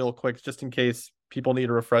through it real quick, just in case people need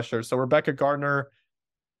a refresher. So Rebecca Gardner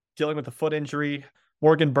dealing with a foot injury,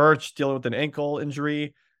 Morgan Birch dealing with an ankle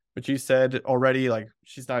injury, but you said already, like,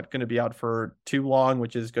 she's not going to be out for too long,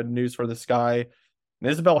 which is good news for the Sky. And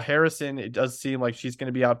Isabel Harrison, it does seem like she's going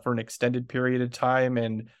to be out for an extended period of time.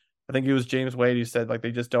 And I think it was James Wade who said, like,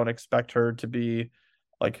 they just don't expect her to be,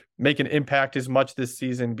 like, make an impact as much this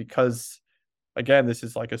season because, again, this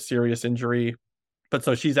is like a serious injury. But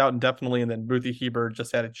so she's out indefinitely. And then Ruthie Hebert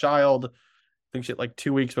just had a child. I think she had like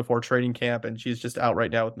 2 weeks before training camp, and she's just out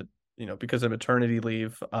right now with, because of maternity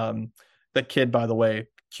leave. That kid, by the way,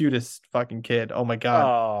 cutest fucking kid. Oh my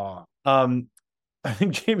God. Oh, Um, I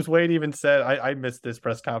think James Wade even said, I missed this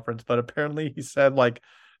press conference, but apparently he said, like,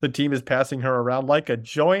 the team is passing her around like a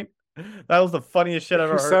joint. That was the funniest shit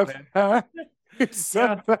I've ever heard, man. He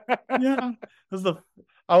said Yeah, that. yeah.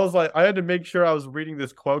 I was like, I had to make sure I was reading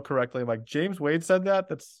this quote correctly. I'm like, James Wade said that?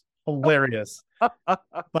 That's hilarious.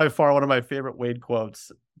 By far one of my favorite Wade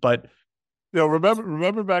quotes. But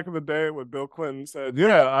Remember back in the day when Bill Clinton said,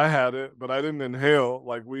 "Yeah, I had it, but I didn't inhale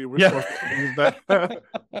like we were yeah. supposed to use that."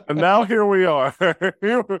 And now here we are.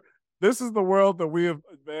 This is the world that we have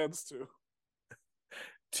advanced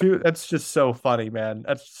to. That's just so funny, man.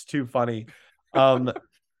 That's just too funny.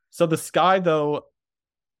 So the Sky, though,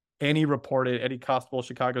 Annie Constable,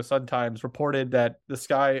 Chicago Sun-Times reported that the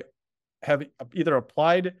Sky have either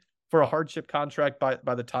applied for a hardship contract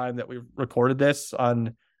by the time that we recorded this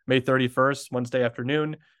on May 31st, Wednesday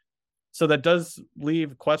afternoon. So that does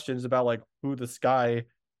leave questions about, like, who the Sky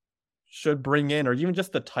should bring in, or even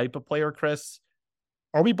just the type of player, Chris.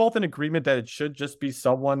 Are we both in agreement that it should just be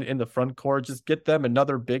someone in the front court? Just get them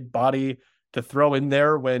another big body to throw in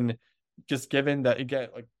there when, just given that, again,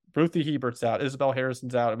 like, Ruthie Hebert's out, Isabel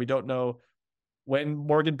Harrison's out, and we don't know when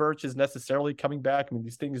Morgan Birch is necessarily coming back. I mean,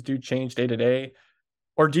 these things do change day to day.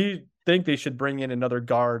 Or do you think they should bring in another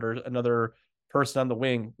guard or another person on the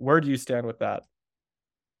wing? Where do you stand with that?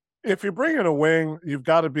 If you bring in a wing, you've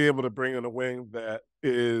got to be able to bring in a wing that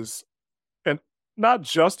is, and not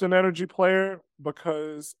just an energy player,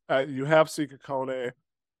 because you have Sika Kone.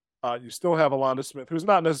 You still have Alana Smith, who's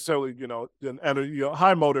not necessarily,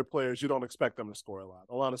 high motor players. You don't expect them to score a lot.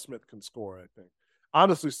 Alana Smith can score, I think.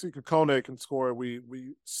 Honestly, Sika Kone can score.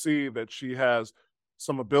 We see that she has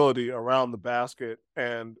some ability around the basket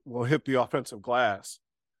and will hit the offensive glass.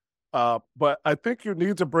 But I think you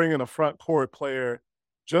need to bring in a front court player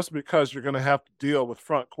just because you're going to have to deal with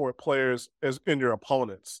front court players as in your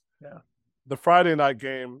opponents. Yeah. The Friday night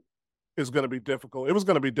game is going to be difficult. It was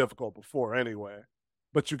going to be difficult before anyway.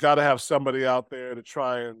 But you got to have somebody out there to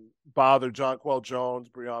try and bother Jonquel Jones,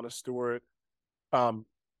 Breanna Stewart.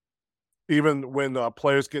 Even when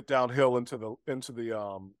players get downhill into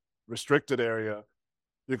the restricted area,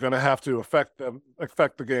 you're going to have to affect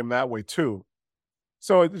the game that way too.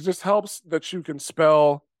 So it just helps that you can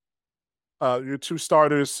spell your two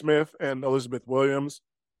starters, Smith and Elizabeth Williams,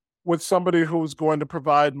 with somebody who's going to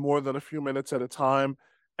provide more than a few minutes at a time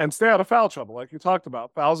and stay out of foul trouble. Like you talked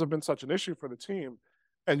about, fouls have been such an issue for the team.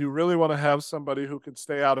 And you really want to have somebody who can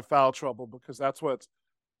stay out of foul trouble because that's what's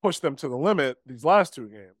pushed them to the limit these last two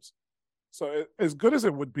games. So as good as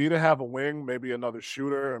it would be to have a wing, maybe another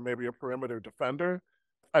shooter or maybe a perimeter defender,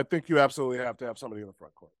 I think you absolutely have to have somebody in the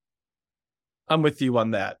front court. I'm with you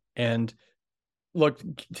on that. And look,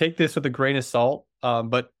 take this with a grain of salt.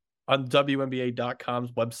 But on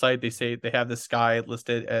WNBA.com's website, they say they have the Sky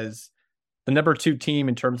listed as the number 2 team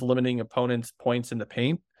in terms of limiting opponents' points in the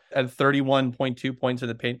paint at 31.2 points in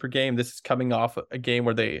the paint per game. This is coming off a game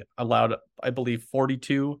where they allowed, I believe,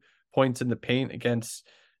 42 points in the paint against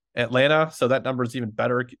Atlanta. So that number is even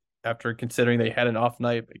better after considering they had an off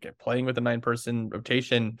night playing with a 9-person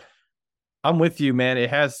rotation. I'm with you, man.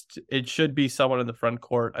 It should be someone in the front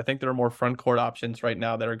court. I think there are more front court options right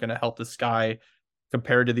now that are going to help the Sky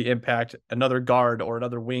compared to the impact another guard or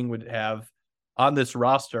another wing would have on this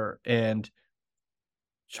roster. And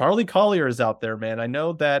Charli Collier is out there, man. I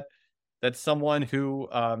know that's someone who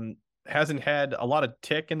hasn't had a lot of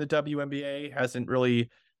tick in the WNBA, hasn't really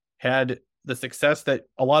had the success that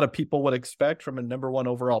a lot of people would expect from a number 1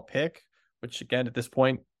 overall pick, which, again, at this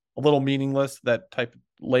point, a little meaningless, that type of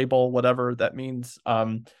label, whatever that means.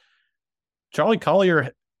 Charli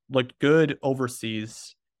Collier looked good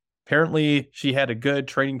overseas. Apparently, she had a good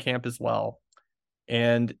training camp as well.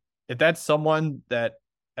 And if that's someone that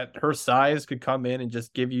at her size could come in and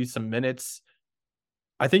just give you some minutes,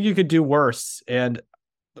 I think you could do worse. And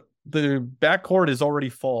the backcourt is already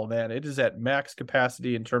full, man. It is at max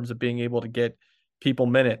capacity in terms of being able to get people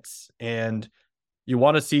minutes. And you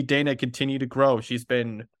want to see Dana continue to grow. She's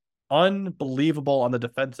been unbelievable on the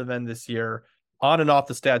defensive end this year, on and off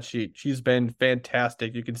the stat sheet. She's been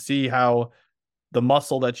fantastic. You can see how the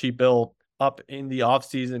muscle that she built up in the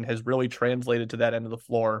offseason has really translated to that end of the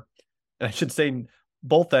floor. And I should say,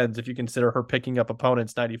 both ends if you consider her picking up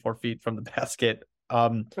opponents 94 feet from the basket.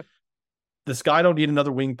 The Sky don't need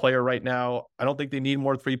another wing player right now. I don't think they need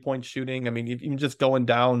more 3-point shooting. I mean, even just going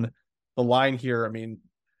down the line here, I mean,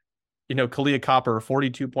 Kalia Copper,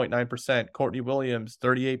 42.9%, Courtney Williams,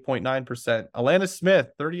 38.9%, Alana Smith,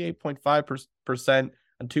 38.5%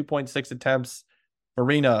 on 2.6 attempts,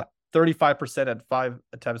 Marina, 35% at 5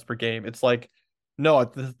 attempts per game. It's like, no,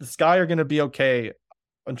 the Sky are going to be okay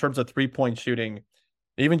in terms of 3-point shooting.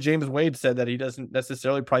 Even James Wade said that he doesn't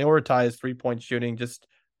necessarily prioritize 3-point shooting, just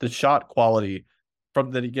the shot quality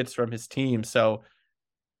that he gets from his team. So,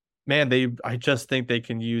 man, I just think they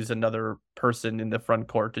can use another person in the front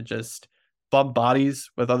court to just bump bodies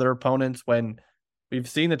with other opponents when we've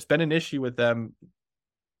seen it's been an issue with them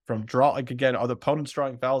from draw. Like, again, are the opponents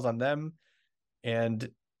drawing fouls on them? And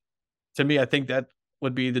to me, I think that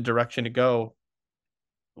would be the direction to go.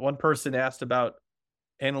 One person asked about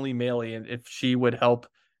Annalee Maley and if she would help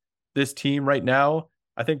this team right now.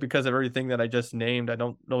 I think because of everything that I just named, I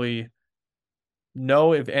don't really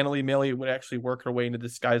know if Annalee Maley would actually work her way into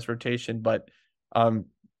this Sky's rotation. But do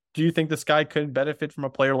you think the Sky could benefit from a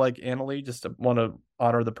player like Annalee? Just want to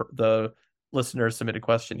honor the listener submitted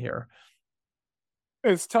question here.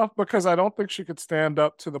 It's tough because I don't think she could stand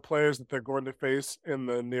up to the players that they're going to face in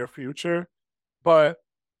the near future, but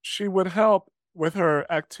she would help with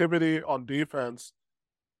her activity on defense.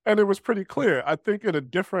 And it was pretty clear. I think in a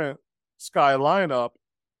different Sky lineup,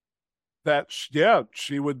 that,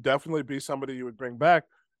 she would definitely be somebody you would bring back.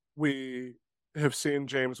 We have seen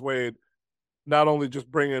James Wade not only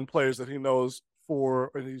just bring in players that he knows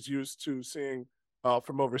for and he's used to seeing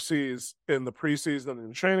from overseas in the preseason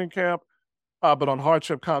and training camp, but on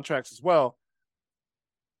hardship contracts as well.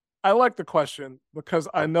 I like the question because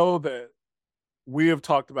I know that we have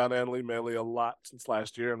talked about Annalee Maley a lot since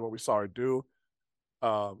last year and what we saw her do.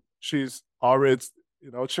 She's already,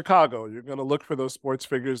 it's Chicago. You're going to look for those sports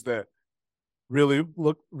figures that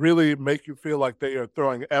really make you feel like they are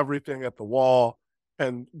throwing everything at the wall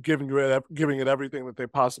and giving it everything that they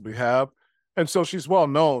possibly have. And so she's well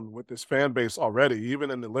known with this fan base already, even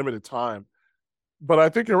in the limited time. But I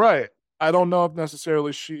think you're right. I don't know if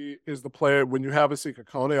necessarily she is the player when you have a Sika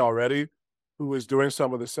Kone already, who is doing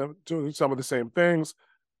some of the same things.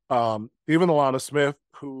 Even Alana Smith,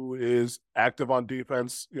 who is active on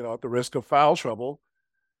defense, at the risk of foul trouble.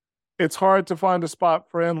 It's hard to find a spot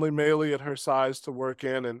for Annalee Maley at her size to work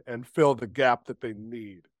in and fill the gap that they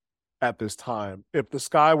need at this time. If the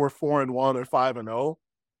Sky were 4-1 or 5-0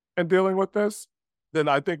 and dealing with this, then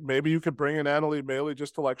I think maybe you could bring in Annalee Maley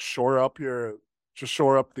just to shore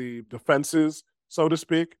up the defenses, so to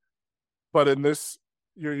speak. But in this,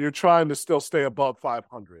 you're trying to still stay above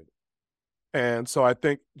 500. And so I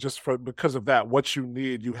think because of that, what you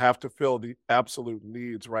need, you have to fill the absolute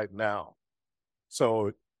needs right now.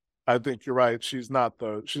 So I think you're right. She's not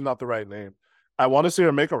the right name. I want to see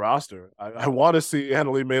her make a roster. I want to see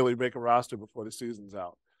Annalee Maley make a roster before the season's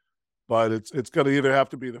out. But it's going to either have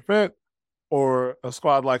to be the fit or a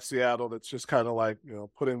squad like Seattle that's just kind of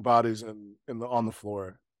putting bodies on the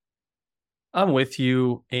floor. I'm with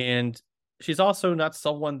you, and she's also not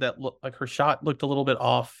someone that looked like her shot looked a little bit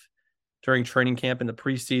off during training camp in the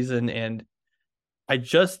preseason, and I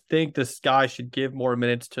just think the Sky should give more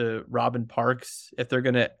minutes to Robin Parks if they're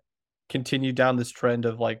going to continue down this trend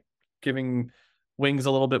of giving wings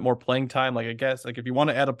a little bit more playing time. I guess if you want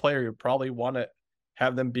to add a player, you probably want to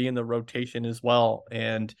have them be in the rotation as well.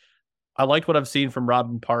 And I liked what I've seen from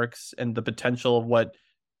Robin Parks and the potential of what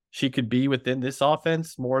she could be within this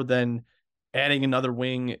offense more than adding another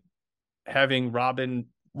wing, having Robin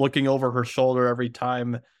looking over her shoulder every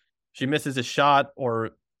time she misses a shot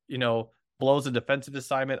or, blows a defensive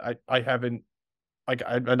assignment. I haven't,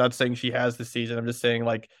 I'm not saying she has this season. I'm just saying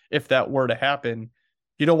if that were to happen,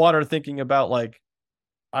 you don't want her thinking about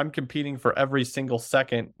I'm competing for every single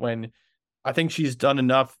second, when I think she's done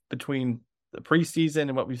enough between the preseason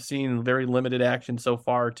and what we've seen, very limited action so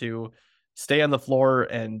far, to stay on the floor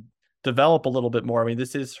and develop a little bit more. I mean,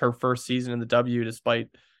 this is her first season in the W, despite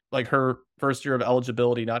her first year of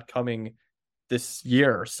eligibility not coming this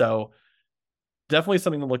year. So definitely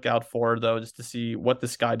something to look out for, though, just to see what the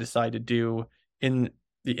Sky decide to do in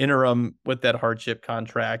the interim with that hardship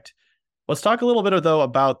contract. Let's talk a little bit, though,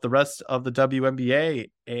 about the rest of the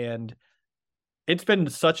WNBA. And it's been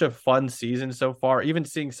such a fun season so far, even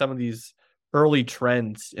seeing some of these early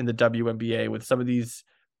trends in the WNBA with some of these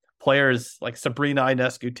players like Sabrina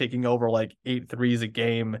Ionescu taking over 8 threes a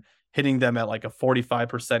game, hitting them at a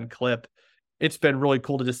 45% clip. It's been really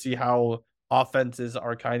cool to just see how offenses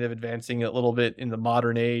are kind of advancing a little bit in the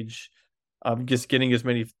modern age, just getting as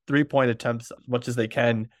many 3-point attempts as much as they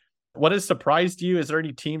can. What has surprised you? Is there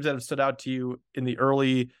any teams that have stood out to you in the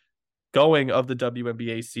early going of the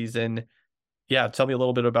WNBA season? Yeah, tell me a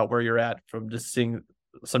little bit about where you're at from just seeing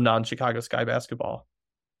some non-Chicago Sky basketball.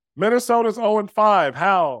 Minnesota's 0-5.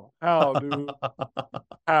 How, dude?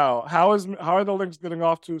 How are the Lynx getting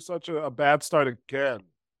off to such a bad start again?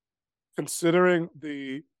 Considering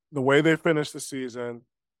the way they finished the season,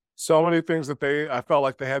 so many things that I felt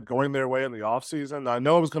like they had going their way in the offseason. I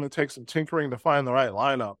know it was going to take some tinkering to find the right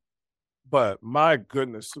lineup, but my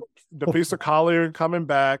goodness, DePisa Collier coming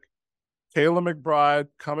back, Kayla McBride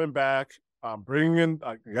coming back, bringing in,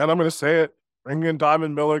 again, I'm going to say it, bringing in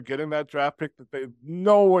Diamond Miller, getting that draft pick that they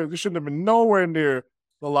shouldn't have been nowhere near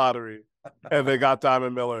the lottery, and they got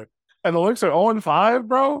Diamond Miller. And the Lynx are 0-5,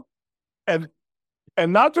 bro. And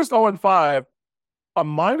not just 0-5, a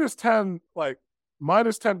minus 10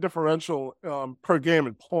 differential per game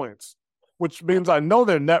in points, which means I know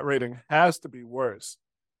their net rating has to be worse.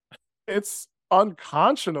 It's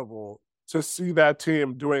unconscionable to see that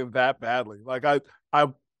team doing that badly. Like I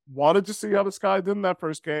wanted to see how the Sky did in that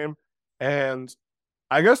first game, and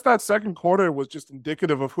I guess that second quarter was just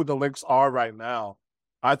indicative of who the Lynx are right now.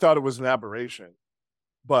 I thought it was an aberration,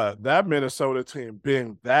 but that Minnesota team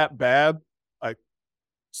being that bad, like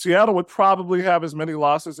Seattle would probably have as many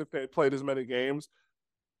losses if they had played as many games.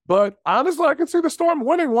 But honestly, I can see the Storm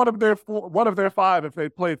winning one of their 5 if they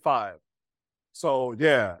played 5. So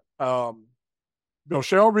yeah,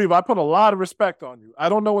 Cheryl Reeve, I put a lot of respect on you. I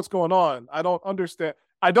don't know what's going on. I don't understand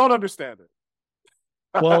it.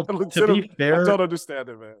 Well, to be fair, I don't understand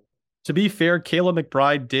it, man. To be fair, Kayla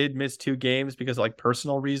McBride did miss 2 games because of like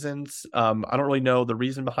personal reasons. I don't really know the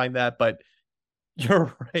reason behind that, but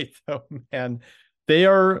you're right though, man. They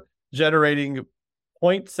are generating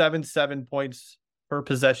 0.77 points per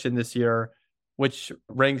possession this year, which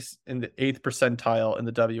ranks in the 8th percentile in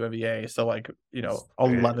the WNBA. So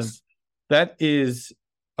 11th. That is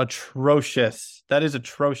atrocious.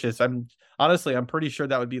 I'm pretty sure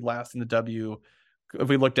that would be last in the W if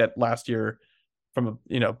we looked at last year from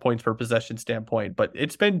a points per possession standpoint. But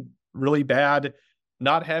it's been really bad.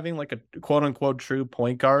 Not having like a quote unquote true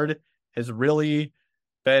point guard has really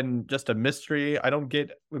been just a mystery. The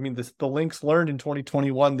Lynx learned in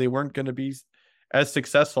 2021 they weren't going to be as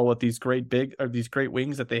successful with these great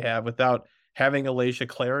wings that they have without having Layshia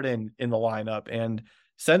Clarendon in the lineup. And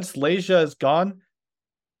since Layshia is gone,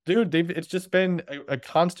 dude, it's just been a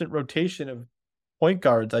constant rotation of point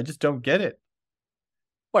guards. I just don't get it.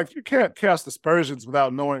 Like, you can't cast aspersions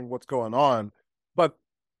without knowing what's going on. But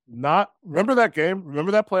remember that game?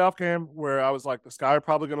 Remember that playoff game where I was like, the Sky are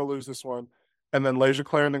probably going to lose this one. And then Layshia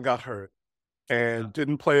Clarendon got hurt and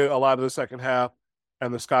didn't play a lot of the second half.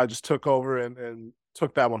 And the Sky just took over and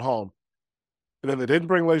took that one home. And then they didn't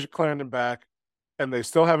bring Layshia Clarendon back, and they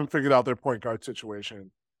still haven't figured out their point guard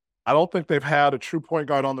situation. I don't think they've had a true point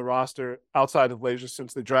guard on the roster outside of Layshia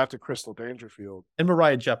since they drafted Crystal Dangerfield. And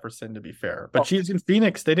Mariah Jefferson, to be fair. But she's in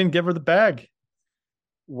Phoenix. They didn't give her the bag.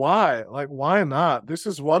 Why? Like, why not? This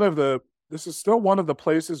is still one of the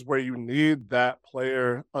places where you need that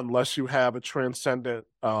player unless you have a transcendent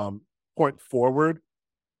point forward.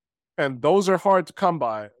 And those are hard to come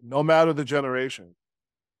by, no matter the generation.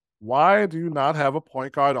 Why do you not have a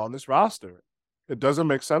point guard on this roster? It doesn't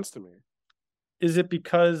make sense to me. Is it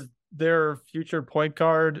because their future point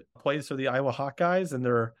guard plays for the Iowa Hawkeyes and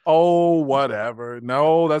they're... Oh, whatever.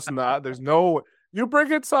 No, that's not. You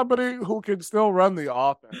bring in somebody who can still run the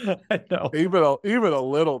offense. I know. Even a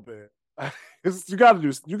little bit. You got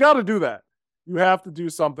to do that. You have to do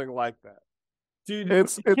something like that. Dude,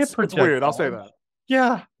 it's weird. I'll say that.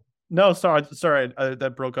 Yeah. No, sorry.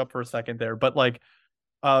 That broke up for a second there. But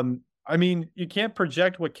you can't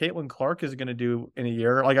project what Caitlin Clark is going to do in a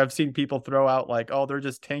year. Like, I've seen people throw out they're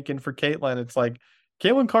just tanking for Caitlin. It's like,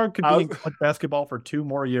 Caitlin Clark could be in basketball for 2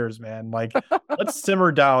 more years, man. Like, let's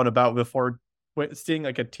simmer down before seeing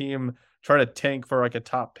a team try to tank for a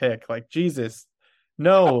top pick. Like, Jesus.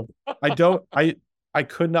 No, I don't. I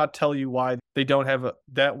could not tell you why they don't have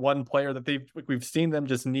that one player that we've seen them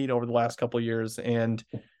just need over the last couple of years. And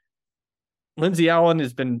Lindsay Allen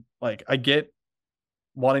has been I get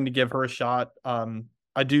wanting to give her a shot.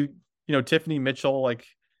 I do, Tiffany Mitchell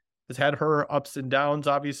has had her ups and downs,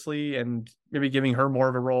 obviously, and maybe giving her more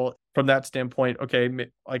of a role from that standpoint. Okay,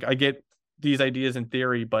 I get these ideas in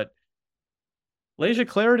theory, but Layshia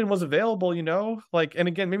Clarendon was available, and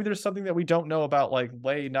again, maybe there's something that we don't know about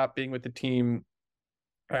Lay not being with the team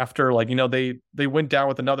after they went down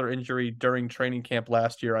with another injury during training camp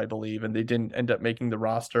last year, I believe, and they didn't end up making the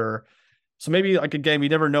roster. So maybe again, we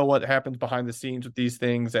never know what happens behind the scenes with these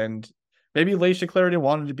things. And maybe Leisha Clarendon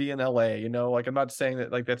wanted to be in LA, you know, like I'm not saying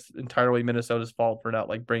that like that's entirely Minnesota's fault for not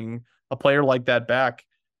like bringing a player like that back.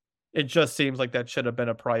 It just seems like that should have been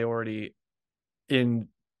a priority in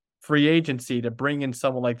free agency to bring in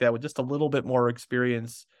someone like that with just a little bit more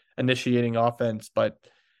experience initiating offense. But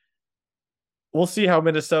we'll see how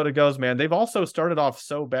Minnesota goes, man. They've also started off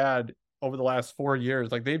so bad over the last 4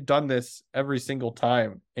 years. Like they've done this every single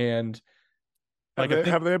time. And like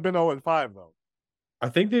Have they been 0-5 though? I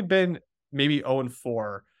think they've been maybe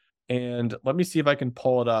 0-4. And let me see if I can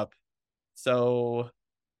pull it up. So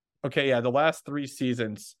okay, yeah, the last 3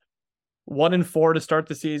 seasons. 1-4 to start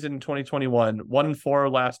the season in 2021,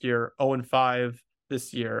 1-4 last year, 0-5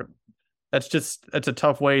 this year. That's a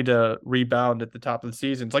tough way to rebound at the top of the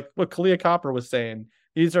season. It's like what Kalia Copper was saying.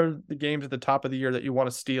 These are the games at the top of the year that you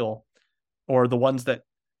want to steal, or the ones that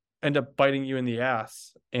end up biting you in the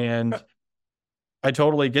ass. And I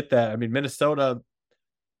totally get that. I mean, Minnesota,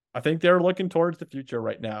 I think they're looking towards the future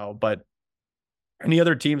right now. But any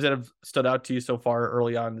other teams that have stood out to you so far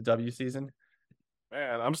early on in the W season?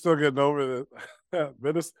 Man, I'm still getting over it.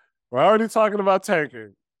 We're already talking about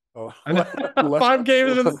tanking. Oh, less, 5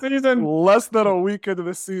 games into the season. less than a week into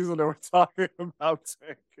the season, and we're talking about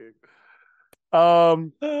tanking.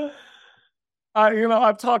 Um,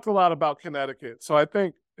 I've talked a lot about Connecticut, so I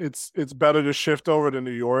think it's better to shift over to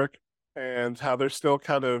New York and how they're still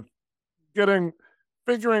kind of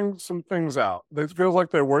figuring some things out. It feels like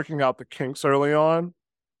they're working out the kinks early on.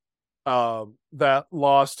 That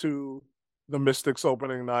loss to the Mystics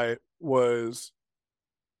opening night was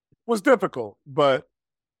difficult, but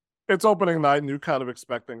it's opening night and you kind of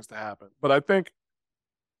expect things to happen. But I think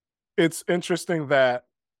it's interesting that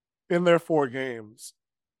in their 4 games,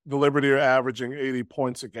 the Liberty are averaging 80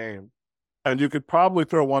 points a game. And you could probably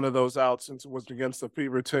throw one of those out since it was against a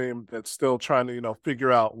Fever team that's still trying to,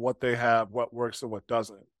 figure out what they have, what works and what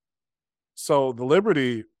doesn't. So the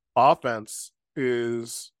Liberty offense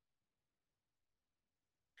is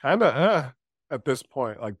kind of at this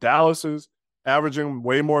point. Like Dallas is averaging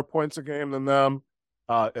way more points a game than them.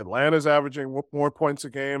 Atlanta's averaging more points a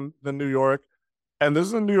game than New York. And this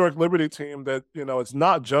is a New York Liberty team that, it's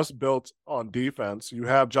not just built on defense. You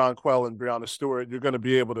have Jonquel and Breanna Stewart. You're going to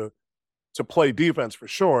be able to play defense for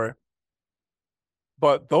sure.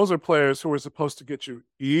 But those are players who are supposed to get you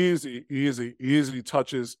easy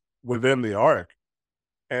touches within the arc.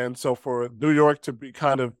 And so for New York to be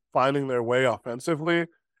kind of finding their way offensively,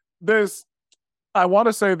 I want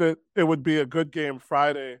to say that it would be a good game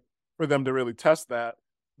Friday for them to really test that.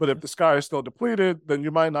 But if the sky is still depleted, then you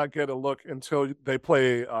might not get a look until they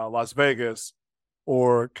play Las Vegas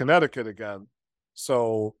or Connecticut again.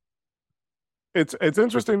 So it's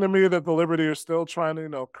interesting to me that the Liberty are still trying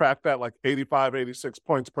to, crack that like 85, 86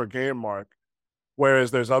 points per game mark, whereas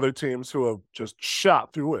there's other teams who have just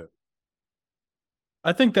shot through it.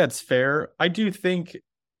 I think that's fair. I do think,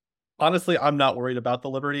 honestly, I'm not worried about the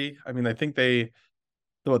Liberty. I mean, I think they're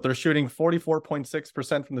shooting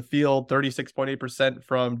 44.6% from the field, 36.8%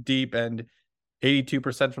 from deep, and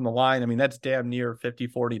 82% from the line. I mean, that's damn near 50,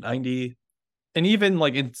 40, 90. And even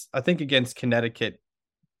like I think against Connecticut,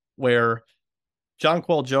 where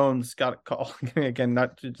Jonquel Jones got a call, again,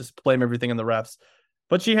 not to just blame everything on the refs,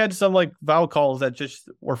 but she had some like foul calls that just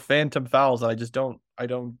were phantom fouls. And I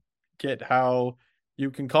don't get how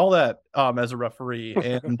you can call that as a referee.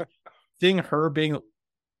 And seeing her being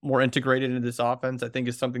more integrated into this offense, I think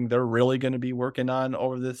is something they're really going to be working on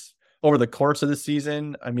over the course of the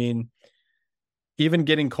season. I mean, even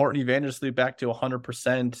getting Courtney Vandersloot back to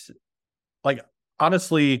 100%, like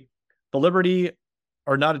honestly, the Liberty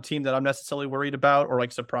are not a team that I'm necessarily worried about or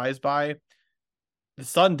like surprised by. The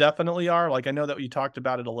Sun definitely are. Like I know that you talked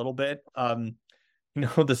about it a little bit.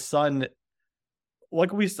 The Sun,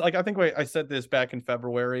 I think I said this back in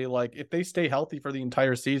February. Like if they stay healthy for the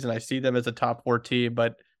entire season, I see them as a top 4 team,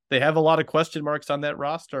 but they have a lot of question marks on that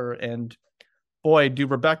roster. And boy, do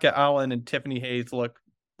Rebecca Allen and Tiffany Hayes look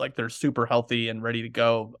like they're super healthy and ready to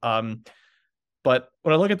go. But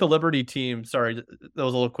when I look at the Liberty team, sorry, that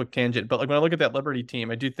was a little quick tangent, but like when I look at that Liberty team,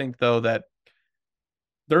 I do think though that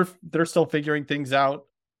they're still figuring things out.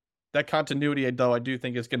 That continuity, though, I do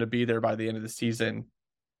think is going to be there by the end of the season.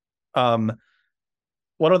 What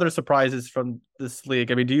other surprises from this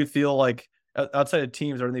league? I mean, do you feel like outside of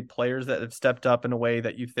teams, are there any players that have stepped up in a way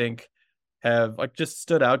that you think have like just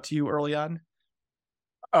stood out to you early on?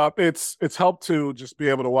 It's helped to just be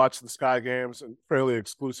able to watch the Sky games and fairly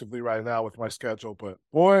exclusively right now with my schedule. But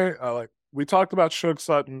boy, we talked about Suge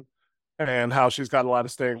Sutton and how she's got a lot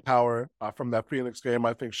of staying power from that Phoenix game.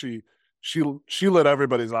 I think she lit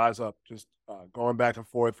everybody's eyes up just going back and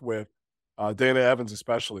forth with Dana Evans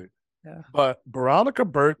especially. Yeah. But Veronica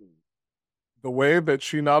Burton the way that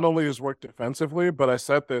she not only has worked defensively, but I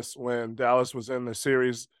said this when Dallas was in the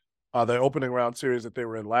series, the opening round series that they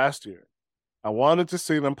were in last year. I wanted to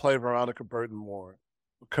see them play Veronica Burton more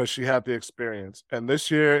because she had the experience. And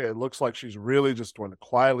this year, it looks like she's really just going to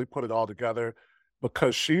quietly put it all together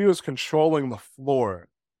because she is controlling the floor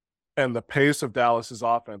and the pace of Dallas's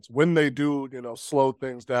offense when they do, slow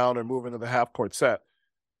things down or move into the half court set.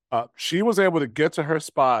 She was able to get to her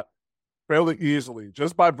spot fairly easily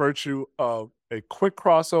just by virtue of a quick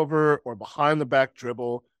crossover or behind the back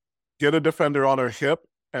dribble, get a defender on her hip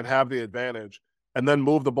and have the advantage, and then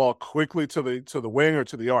move the ball quickly to the wing or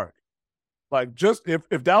to the arc. Like, just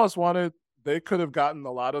if Dallas wanted, they could have gotten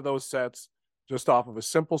a lot of those sets just off of a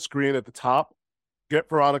simple screen at the top, get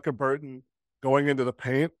Veronica Burton going into the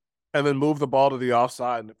paint, and then move the ball to the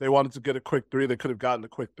offside. And if they wanted to get a quick three, they could have gotten a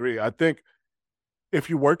quick three. I think if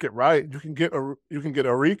you work it right, you can get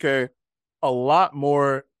Arike a lot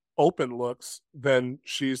more open looks than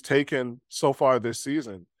she's taken so far this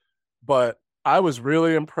season. But I was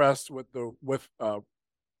really impressed with the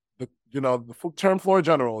term floor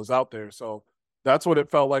general is out there. So that's what it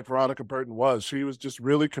felt like Veronica Burton was. She was just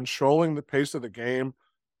really controlling the pace of the game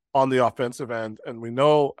on the offensive end. And we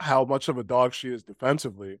know how much of a dog she is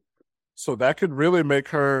defensively. So that could really make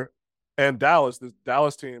her and Dallas, this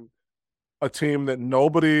Dallas team, a team that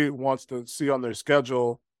nobody wants to see on their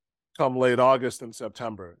schedule come late August and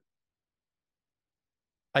September.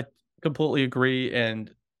 I completely agree.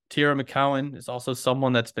 And Tiara McCowan is also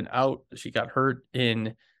someone that's been out. She got hurt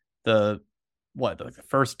in the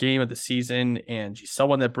first game of the season, and she's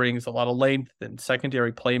someone that brings a lot of length and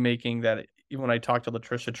secondary playmaking that even when I talked to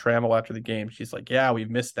Latricia Trammell after the game, she's like, yeah, we've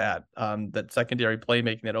missed that. That secondary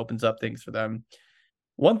playmaking that opens up things for them.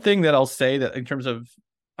 One thing that I'll say that in terms of,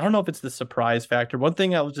 I don't know if it's the surprise factor. One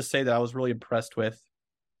thing I'll just say that I was really impressed with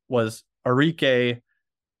was Arike,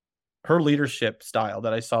 her leadership style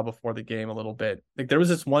that I saw before the game a little bit. Like, there was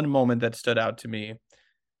this one moment that stood out to me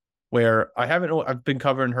where I've been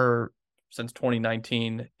covering her since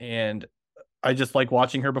 2019, and I just like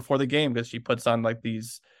watching her before the game because she puts on like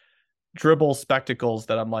these dribble spectacles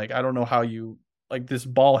that I'm like, I don't know how you like this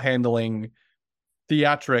ball handling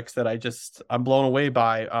theatrics that I'm blown away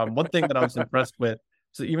by. One thing that I was impressed with,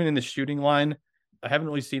 so even in the shooting line, I haven't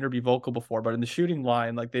really seen her be vocal before, but in the shooting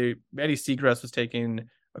line, like Maddie Seagrass was taking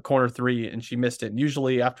a corner three and she missed it. And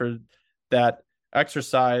usually after that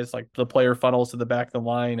exercise, like the player funnels to the back of the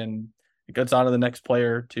line and it goes on to the next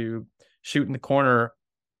player to shoot in the corner.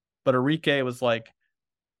 But Arike was like,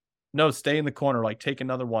 no, stay in the corner, like take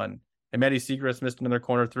another one. And Maddie Seagrass missed another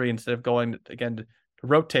corner three instead of going again to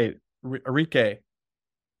rotate. Arike,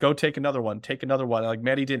 go take another one. Like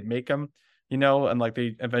Maddie didn't make them, and like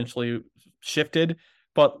they eventually shifted.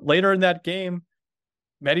 But later in that game,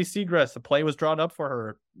 Maddie Seagrass, the play was drawn up for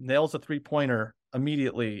her, nails a 3-pointer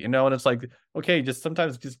immediately, and it's like, okay, just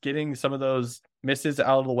sometimes just getting some of those misses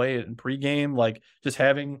out of the way in pregame, like just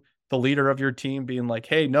having the leader of your team being like,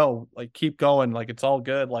 hey, no, like keep going, like it's all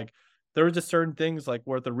good. Like there were just certain things like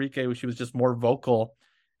with Arike, she was just more vocal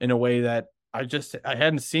in a way that I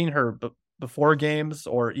hadn't seen her before games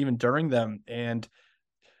or even during them. And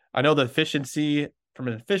I know the efficiency from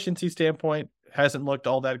an efficiency standpoint hasn't looked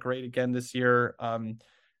all that great again this year.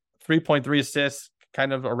 3.3 assists,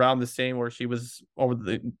 kind of around the same where she was over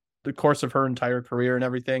the course of her entire career and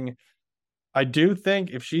everything. I do think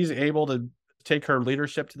if she's able to take her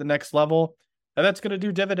leadership to the next level, and that's going to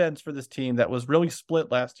do dividends for this team that was really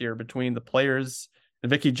split last year between the players and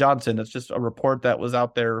Vicki Johnson. That's just a report that was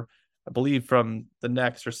out there, I believe, from the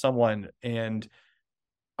Next or someone. And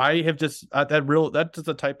I have just that's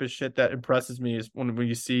the type of shit that impresses me is when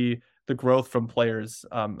you see the growth from players.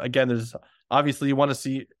 Again, there's obviously you want to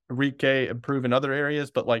see Arike improve in other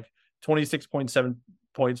areas, but like 26.7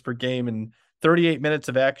 points per game and 38 minutes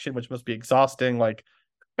of action, which must be exhausting. Like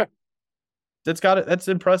that's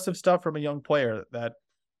impressive stuff from a young player that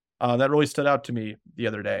really stood out to me the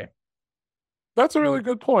other day. That's a really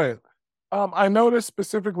good point. I noticed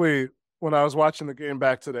specifically when I was watching the game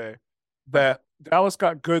back today that Dallas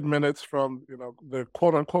got good minutes from, the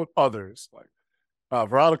quote unquote others, like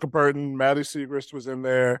Veronica Burton, Maddie Seagrass was in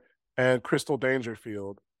there, and Crystal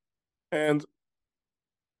Dangerfield. And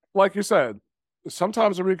like you said,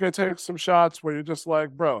 sometimes Arike takes some shots where you're just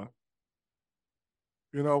like, bro,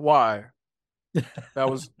 why? That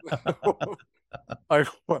was like,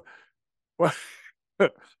 what?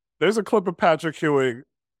 There's a clip of Patrick Ewing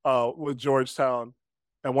with Georgetown,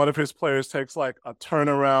 and one of his players takes like a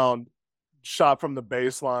turnaround shot from the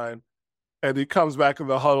baseline, and he comes back in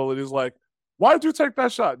the huddle and he's like, why did you take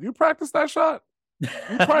that shot? You practiced that shot? You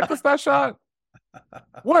practiced that shot?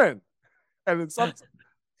 When? And it's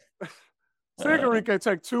seeing Enrique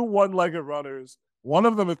take two one-legged runners, one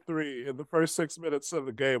of them a three in the first 6 minutes of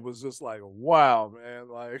the game was just like, wow, man.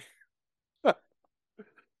 Like,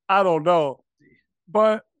 I don't know.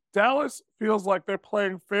 But Dallas feels like they're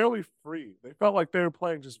playing fairly free. They felt like they were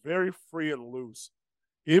playing just very free and loose.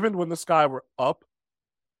 Even when the Sky were up,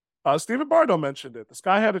 Stephen Bardo mentioned it. The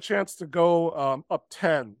Sky had a chance to go up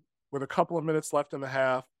 10 with a couple of minutes left in the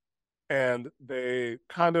half, and they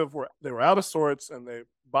were out of sorts, and they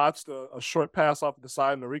botched a short pass off the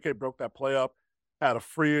side, and Enrique broke that play up, had a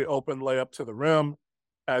free open layup to the rim.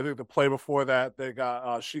 I think the play before that,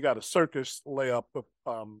 she got a circus layup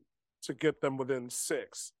to get them within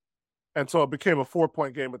 6. And so it became a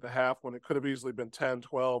 4-point game at the half when it could have easily been 10,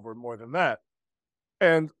 12, or more than that.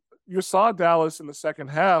 And you saw Dallas in the second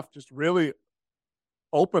half just really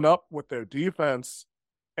open up with their defense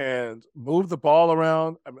and move the ball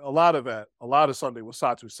around. I mean, a lot of Sunday was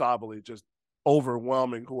Satu Sabali just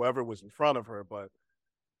overwhelming whoever was in front of her. But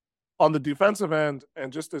on the defensive end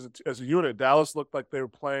and just as a unit, Dallas looked like they were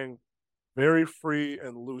playing very free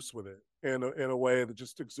and loose with it in a way that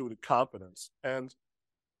just exuded confidence. And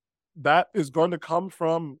that is going to come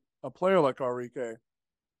from a player like Enrique,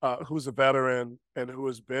 who's a veteran and who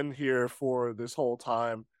has been here for this whole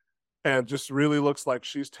time and just really looks like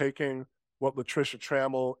she's taking what Latricia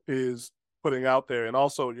Trammell is putting out there and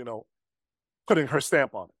also, putting her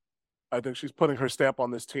stamp on it. I think she's putting her stamp on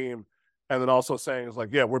this team and then also saying, it's like,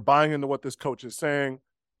 yeah, we're buying into what this coach is saying.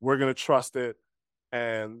 We're going to trust it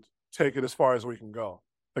and take it as far as we can go.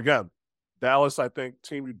 Again, Dallas, I think,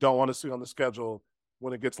 team you don't want to see on the schedule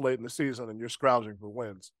when it gets late in the season and you're scrounging for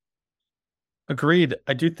wins. Agreed.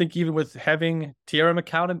 I do think even with having Tiara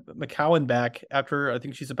McCowan back after I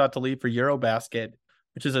think she's about to leave for Eurobasket,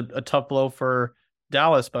 which is a tough blow for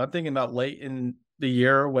Dallas, but I'm thinking about late in the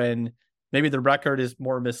year when maybe the record is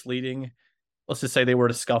more misleading. Let's just say they were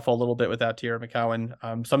to scuffle a little bit without Tiara McCowan.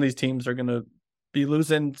 Some of these teams are going to be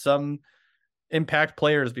losing some impact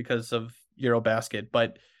players because of Eurobasket,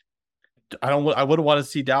 but I wouldn't want to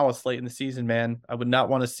see Dallas late in the season, man. I would not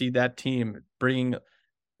want to see that team bringing.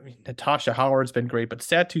 I mean, Natasha Howard's been great, but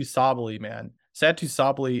Satu Sabali, man, Satu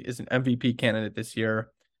Sabali is an MVP candidate this year.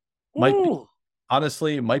 Might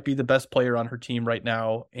be the best player on her team right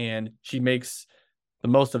now, and she makes the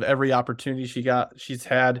most of every opportunity she's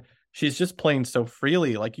had. She's just playing so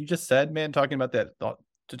freely, like you just said, man. Talking about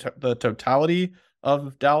the totality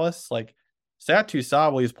of Dallas, like Satu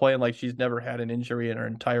Sabali is playing like she's never had an injury in her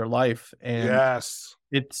entire life, and yes,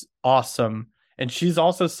 it's awesome. And she's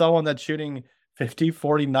also someone that's shooting 50,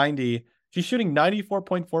 40, 90. She's shooting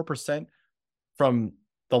 94.4% from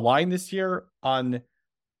the line this year on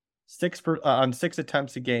 6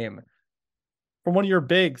 attempts a game. From one of your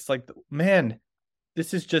bigs, like, man,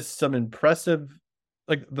 this is just some impressive.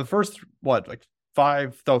 Like the first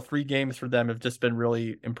 3 games for them have just been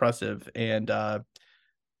really impressive, and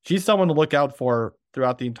she's someone to look out for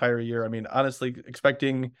throughout the entire year. I mean, honestly,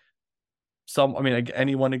 expecting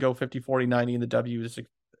anyone to go 50, 40, 90 in the W is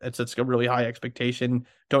it's a really high expectation.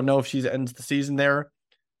 Don't know if she ends the season there,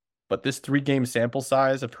 but this 3-game sample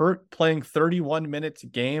size of her playing 31 minutes a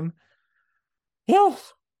game,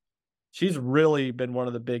 she's really been one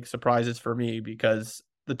of the big surprises for me because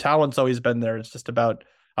the talent's always been there. It's just about,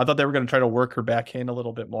 I thought they were going to try to work her backhand a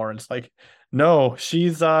little bit more. And it's like, no,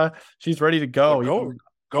 she's ready to go.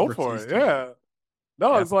 Go for it. Yeah.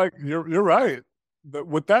 No, yeah. It's like, you're right.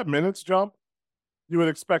 With that minutes jump, you would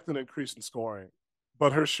expect an increase in scoring,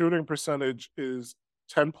 but her shooting percentage is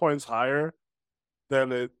 10 points higher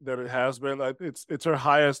than it has been. It's her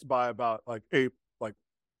highest by about 8%.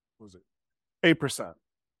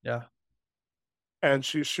 Yeah. And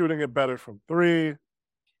she's shooting it better from 3.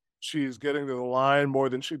 She's getting to the line more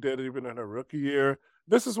than she did even in her rookie year.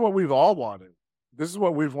 This is what we've all wanted. This is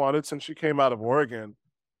what we've wanted since she came out of Oregon,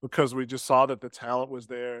 because we just saw that the talent was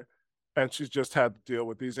there and she's just had to deal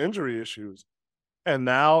with these injury issues. And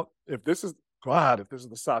now, if this is the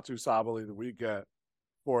Satu Sabali that we get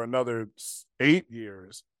for another 8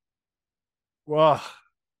 years, well,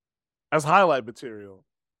 as highlight material,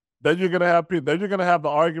 then you're gonna have the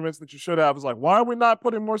arguments that you should have. It's like, why are we not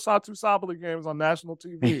putting more Satu Sabali games on national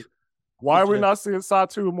TV? Why are we not seeing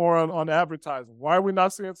Satu more on advertising? Why are we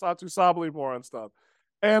not seeing Satu Sabali more on stuff?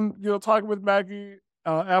 And talking with Maggie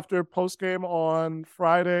after post game on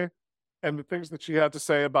Friday, and the things that she had to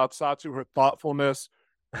say about Satu, her thoughtfulness,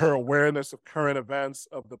 her awareness of current events,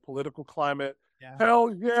 of the political climate. Yeah.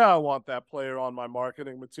 Hell yeah, I want that player on my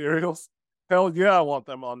marketing materials. Hell yeah, I want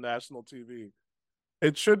them on national TV.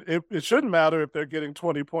 It shouldn't matter if they're getting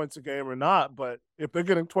 20 points a game or not, but if they're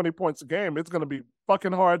getting 20 points a game, it's going to be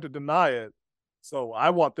fucking hard to deny it. So I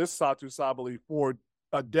want this Satu Sabali for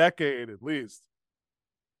a decade at least.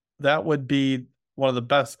 That would be one of the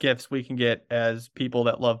best gifts we can get as people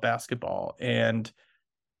that love basketball. And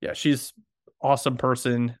yeah, she's awesome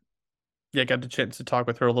person. Yeah, I got the chance to talk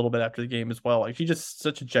with her a little bit after the game as well. Like she's just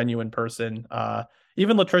such a genuine person.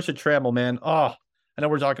 Even Latricia Trammell, man. Oh, I know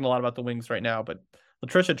we're talking a lot about the Wings right now, but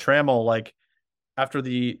Latricia Trammell, like after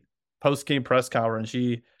the post game press conference,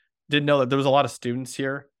 she didn't know that there was a lot of students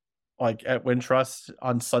here, like at Wintrust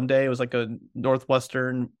on Sunday. It was like a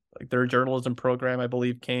Northwestern, like their journalism program, I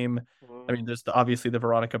believe, came. I mean, there's obviously the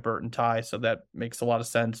Veronica Burton tie, so that makes a lot of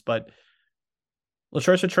sense. But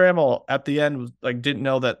Latricia Trammell at the end was like didn't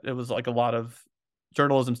know that it was like a lot of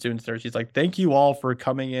journalism students there. She's like, "Thank you all for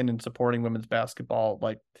coming in and supporting women's basketball."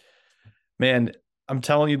 Like, man, I'm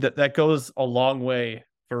telling you that that goes a long way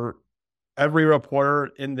for every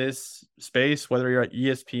reporter in this space, whether you're at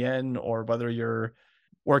ESPN or whether you're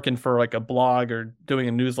working for like a blog or doing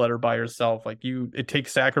a newsletter by yourself. Like it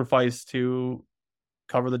takes sacrifice to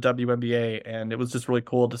cover the WNBA, and it was just really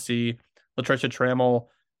cool to see Latricia Trammell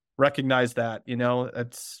recognize that.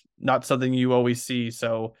 It's not something you always see.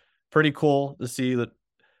 So pretty cool to see that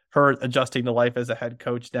her adjusting to life as a head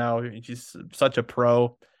coach now. She's such a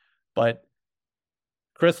pro. But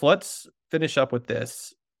Chris, let's finish up with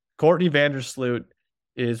this. Courtney Vandersloot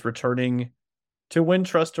is returning to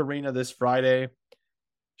Wintrust Arena this Friday.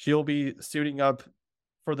 She'll be suiting up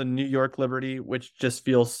for the New York Liberty, which just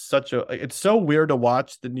feels it's so weird to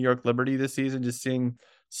watch the New York Liberty this season, just seeing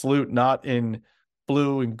Sloot not in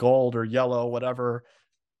blue and gold or yellow, whatever.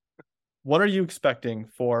 What are you expecting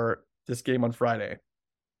for this game on Friday?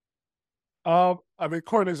 I mean,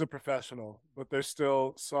 Courtney's a professional, but there's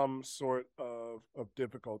still some sort of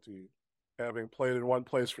difficulty having played in one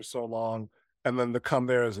place for so long, and then to come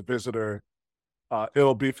there as a visitor.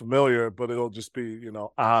 It'll be familiar, but it'll just be,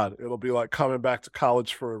 odd. It'll be like coming back to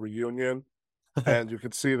college for a reunion, and you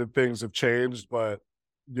can see that things have changed, but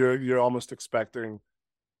you're almost expecting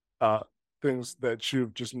things that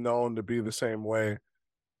you've just known to be the same way.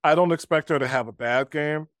 I don't expect her to have a bad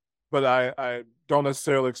game, but I don't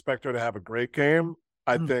necessarily expect her to have a great game.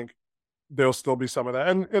 I think there'll still be some of that.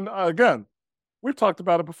 And again, we've talked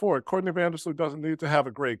about it before. Courtney Vandersloot doesn't need to have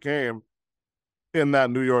a great game in that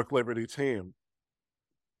New York Liberty team.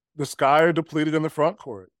 The Sky are depleted in the front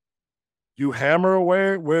court. You hammer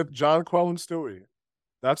away with Jonquel and Stewie.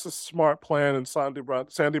 That's a smart plan, and Sandy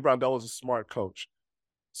Brondell is a smart coach.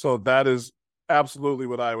 So that is absolutely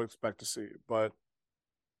what I would expect to see. But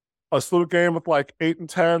a Sloot game with like 8 and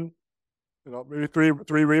 10, maybe three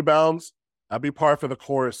rebounds, that'd be par for the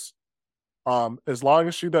course. As long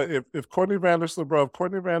as she does, if Courtney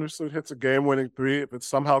Vandersloot hits a game-winning three, if it's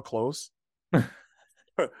somehow close,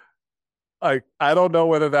 like I don't know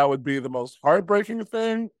whether that would be the most heartbreaking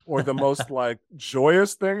thing or the most like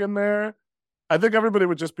joyous thing in there. I think everybody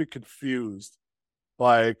would just be confused.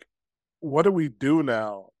 Like, what do we do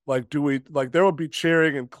now? Like, there would be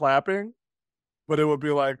cheering and clapping, but it would be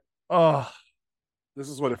like, oh, this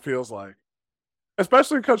is what it feels like.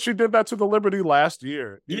 Especially because she did that to the Liberty last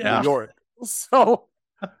year in New York. So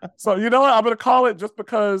you know what? I'm going to call it just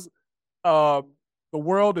because the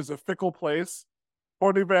world is a fickle place.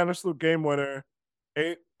 Courtney Vandersloot game winner,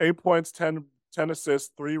 8 points, 10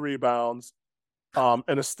 assists, 3 rebounds, and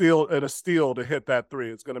a steal to hit that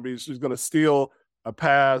three. She's gonna steal a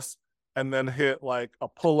pass and then hit like a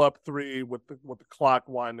pull-up three with the clock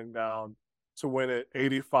winding down to win it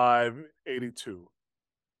 85-82.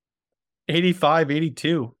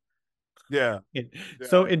 85-82. Yeah.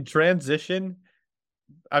 So in transition,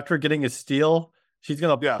 after getting a steal, she's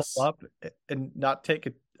gonna pull up and not take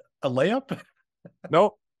a layup.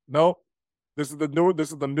 Nope. This is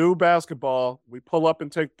the new basketball. We pull up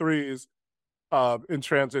and take threes in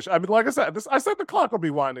transition. I mean, like I said, I said the clock will be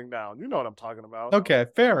winding down. You know what I'm talking about. Okay,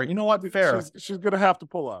 fair. You know what? Fair. She's gonna have to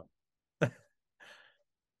pull up.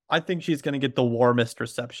 I think she's gonna get the warmest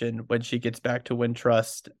reception when she gets back to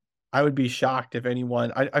Wintrust. I would be shocked if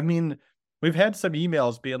anyone. I mean, we've had some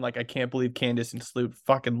emails being like, "I can't believe Candace and Sloot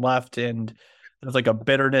fucking left," and there's like a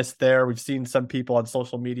bitterness there. We've seen some people on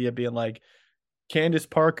social media being like, Candace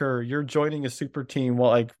Parker, you're joining a super team.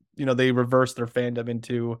 Well, they reverse their fandom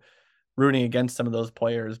into rooting against some of those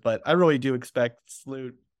players. But I really do expect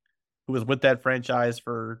Sloot, who was with that franchise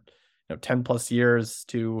for 10 plus years,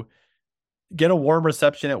 to get a warm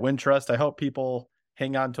reception at Wintrust. I hope people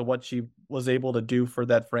hang on to what she was able to do for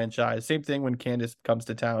that franchise. Same thing when Candace comes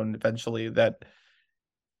to town eventually, that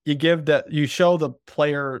you show the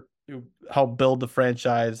player how build the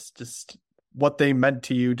franchise, just what they meant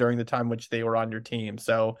to you during the time which they were on your team.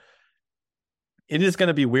 So it is going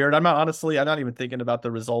to be weird. I'm not even thinking about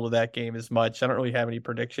the result of that game as much. I don't really have any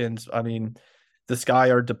predictions. I mean, the Sky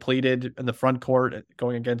are depleted in the front court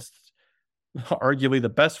going against arguably the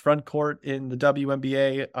best front court in the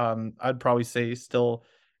WNBA. I'd probably say still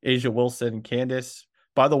Asia Wilson and Candace.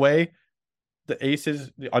 By the way, the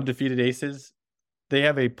Aces, the undefeated Aces, they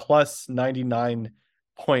have a plus 99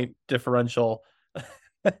 point differential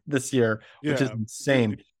this year, which is Yeah.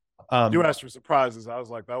 insane. You asked for surprises. I was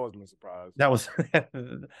like, that wasn't a surprise. That was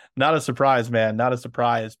not a surprise, man. Not a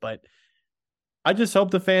surprise, but I just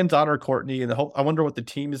hope the fans honor Courtney, and I wonder what the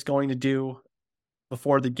team is going to do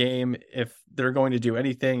before the game, if they're going to do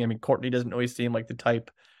anything. I mean, Courtney doesn't always seem like the type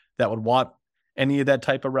that would want any of that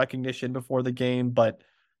type of recognition before the game, but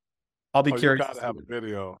I'll be curious. You gotta have a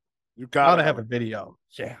video. You gotta have a video.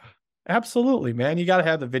 Yeah, absolutely, man. You gotta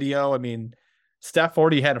have the video. I mean, Steph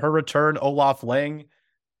already had her return. Olaf Lang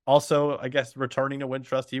also, I guess, returning to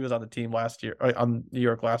Wintrust. He was on the team last year, on New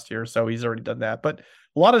York last year, so he's already done that. But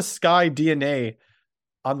a lot of Sky DNA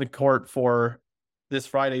on the court for this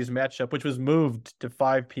Friday's matchup, which was moved to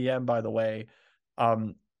 5 p.m. by the way.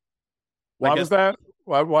 Why was that?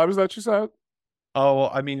 Why was that, you said? Oh,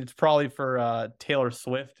 I mean, it's probably for Taylor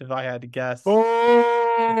Swift, if I had to guess.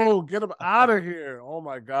 Oh, get him out of here. Oh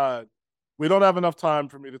my God. We don't have enough time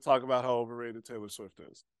for me to talk about how overrated Taylor Swift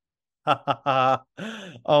is.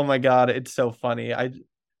 Oh my God, it's so funny.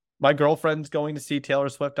 My girlfriend's going to see Taylor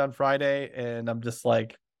Swift on Friday, and I'm just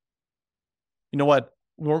like, you know what?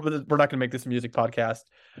 We're not going to make this a music podcast.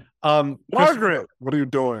 Margaret, what are you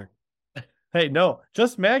doing? Hey, no,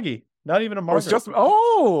 just Maggie. Not even a Margaret.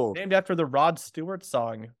 Named after the Rod Stewart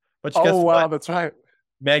song. Which guess wow, what? That's right.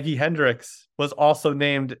 Maggie Hendricks was also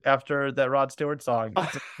named after that Rod Stewart song.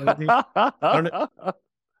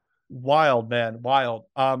 Wild, man, wild.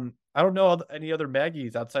 I don't know any other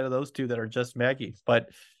Maggies outside of those two that are just Maggies, but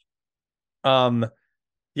yeah,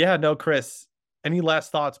 no, Chris, any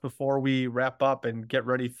last thoughts before we wrap up and get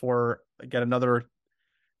ready for another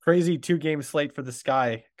crazy 2-game slate for the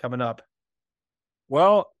Sky coming up?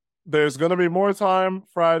 Well, there's going to be more time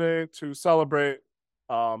Friday to celebrate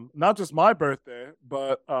not just my birthday,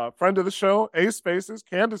 but friend of the show, Ace Spaces,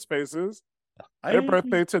 Candace Spaces, their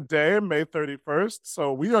birthday today, May 31st.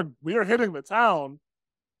 So we are hitting the town,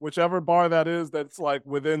 whichever bar that is that's like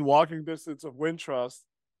within walking distance of Wintrust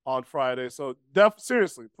on Friday. So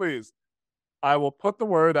seriously, please, I will put the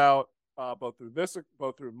word out both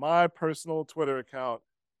through my personal Twitter account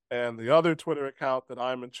and the other Twitter account that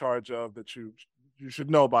I'm in charge of that you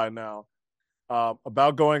should know by now,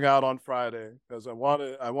 about going out on Friday, because I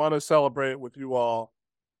want to celebrate with you all,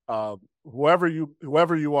 whoever you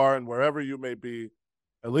are and wherever you may be.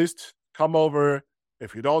 At least come over.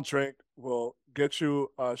 If you don't drink, we'll get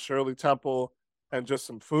you a Shirley Temple and just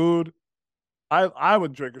some food. I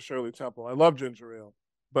would drink a Shirley Temple. I love ginger ale,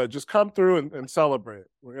 but just come through and celebrate.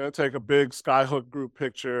 We're gonna take a big Skyhook group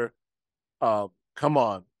picture. Come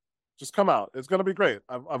on. Just come out. It's going to be great.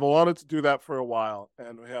 I've wanted to do that for a while,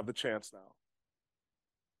 and we have the chance now.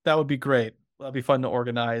 That would be great. That'd be fun to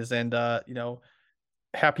organize. And,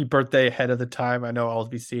 happy birthday ahead of the time. I know I'll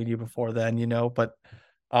be seeing you before then, but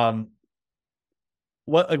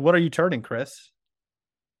what are you turning, Chris?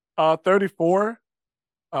 34,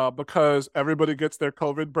 because everybody gets their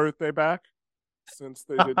COVID birthday back since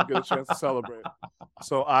they didn't get a chance to celebrate.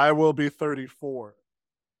 So I will be 34.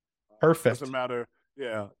 Perfect. Doesn't matter.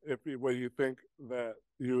 Yeah, when you think that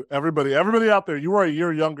everybody out there, you are a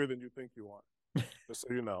year younger than you think you are. Just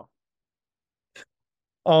so you know.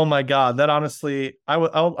 Oh my God, that honestly, I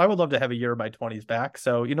would love to have a year of my 20s back.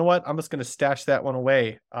 So you know what? I'm just gonna stash that one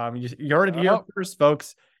away. You heard it here first,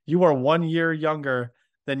 folks. You are 1 year younger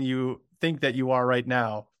than you think that you are right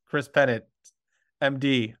now. Chris Pennant,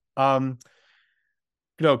 MD.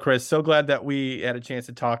 Chris, so glad that we had a chance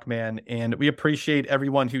to talk, man. And we appreciate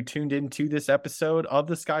everyone who tuned into this episode of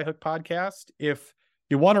the Skyhook podcast. If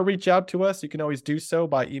you want to reach out to us, you can always do so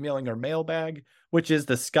by emailing our mailbag, which is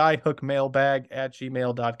the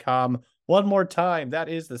skyhookmailbag@gmail.com. One more time, that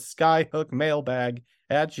is the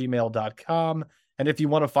skyhookmailbag@gmail.com. And if you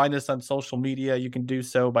want to find us on social media, you can do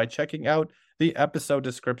so by checking out the episode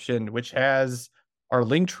description, which has our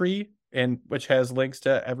link tree and which has links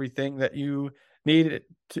to everything that you need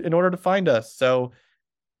in order to find us. So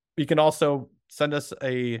you can also send us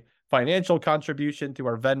a financial contribution through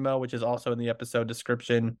our Venmo, which is also in the episode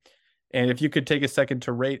description. And if you could take a second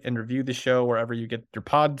to rate and review the show wherever you get your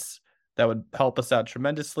pods, that would help us out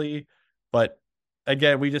tremendously. But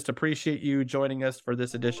again, we just appreciate you joining us for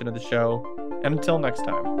this edition of the show. And until next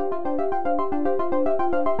time.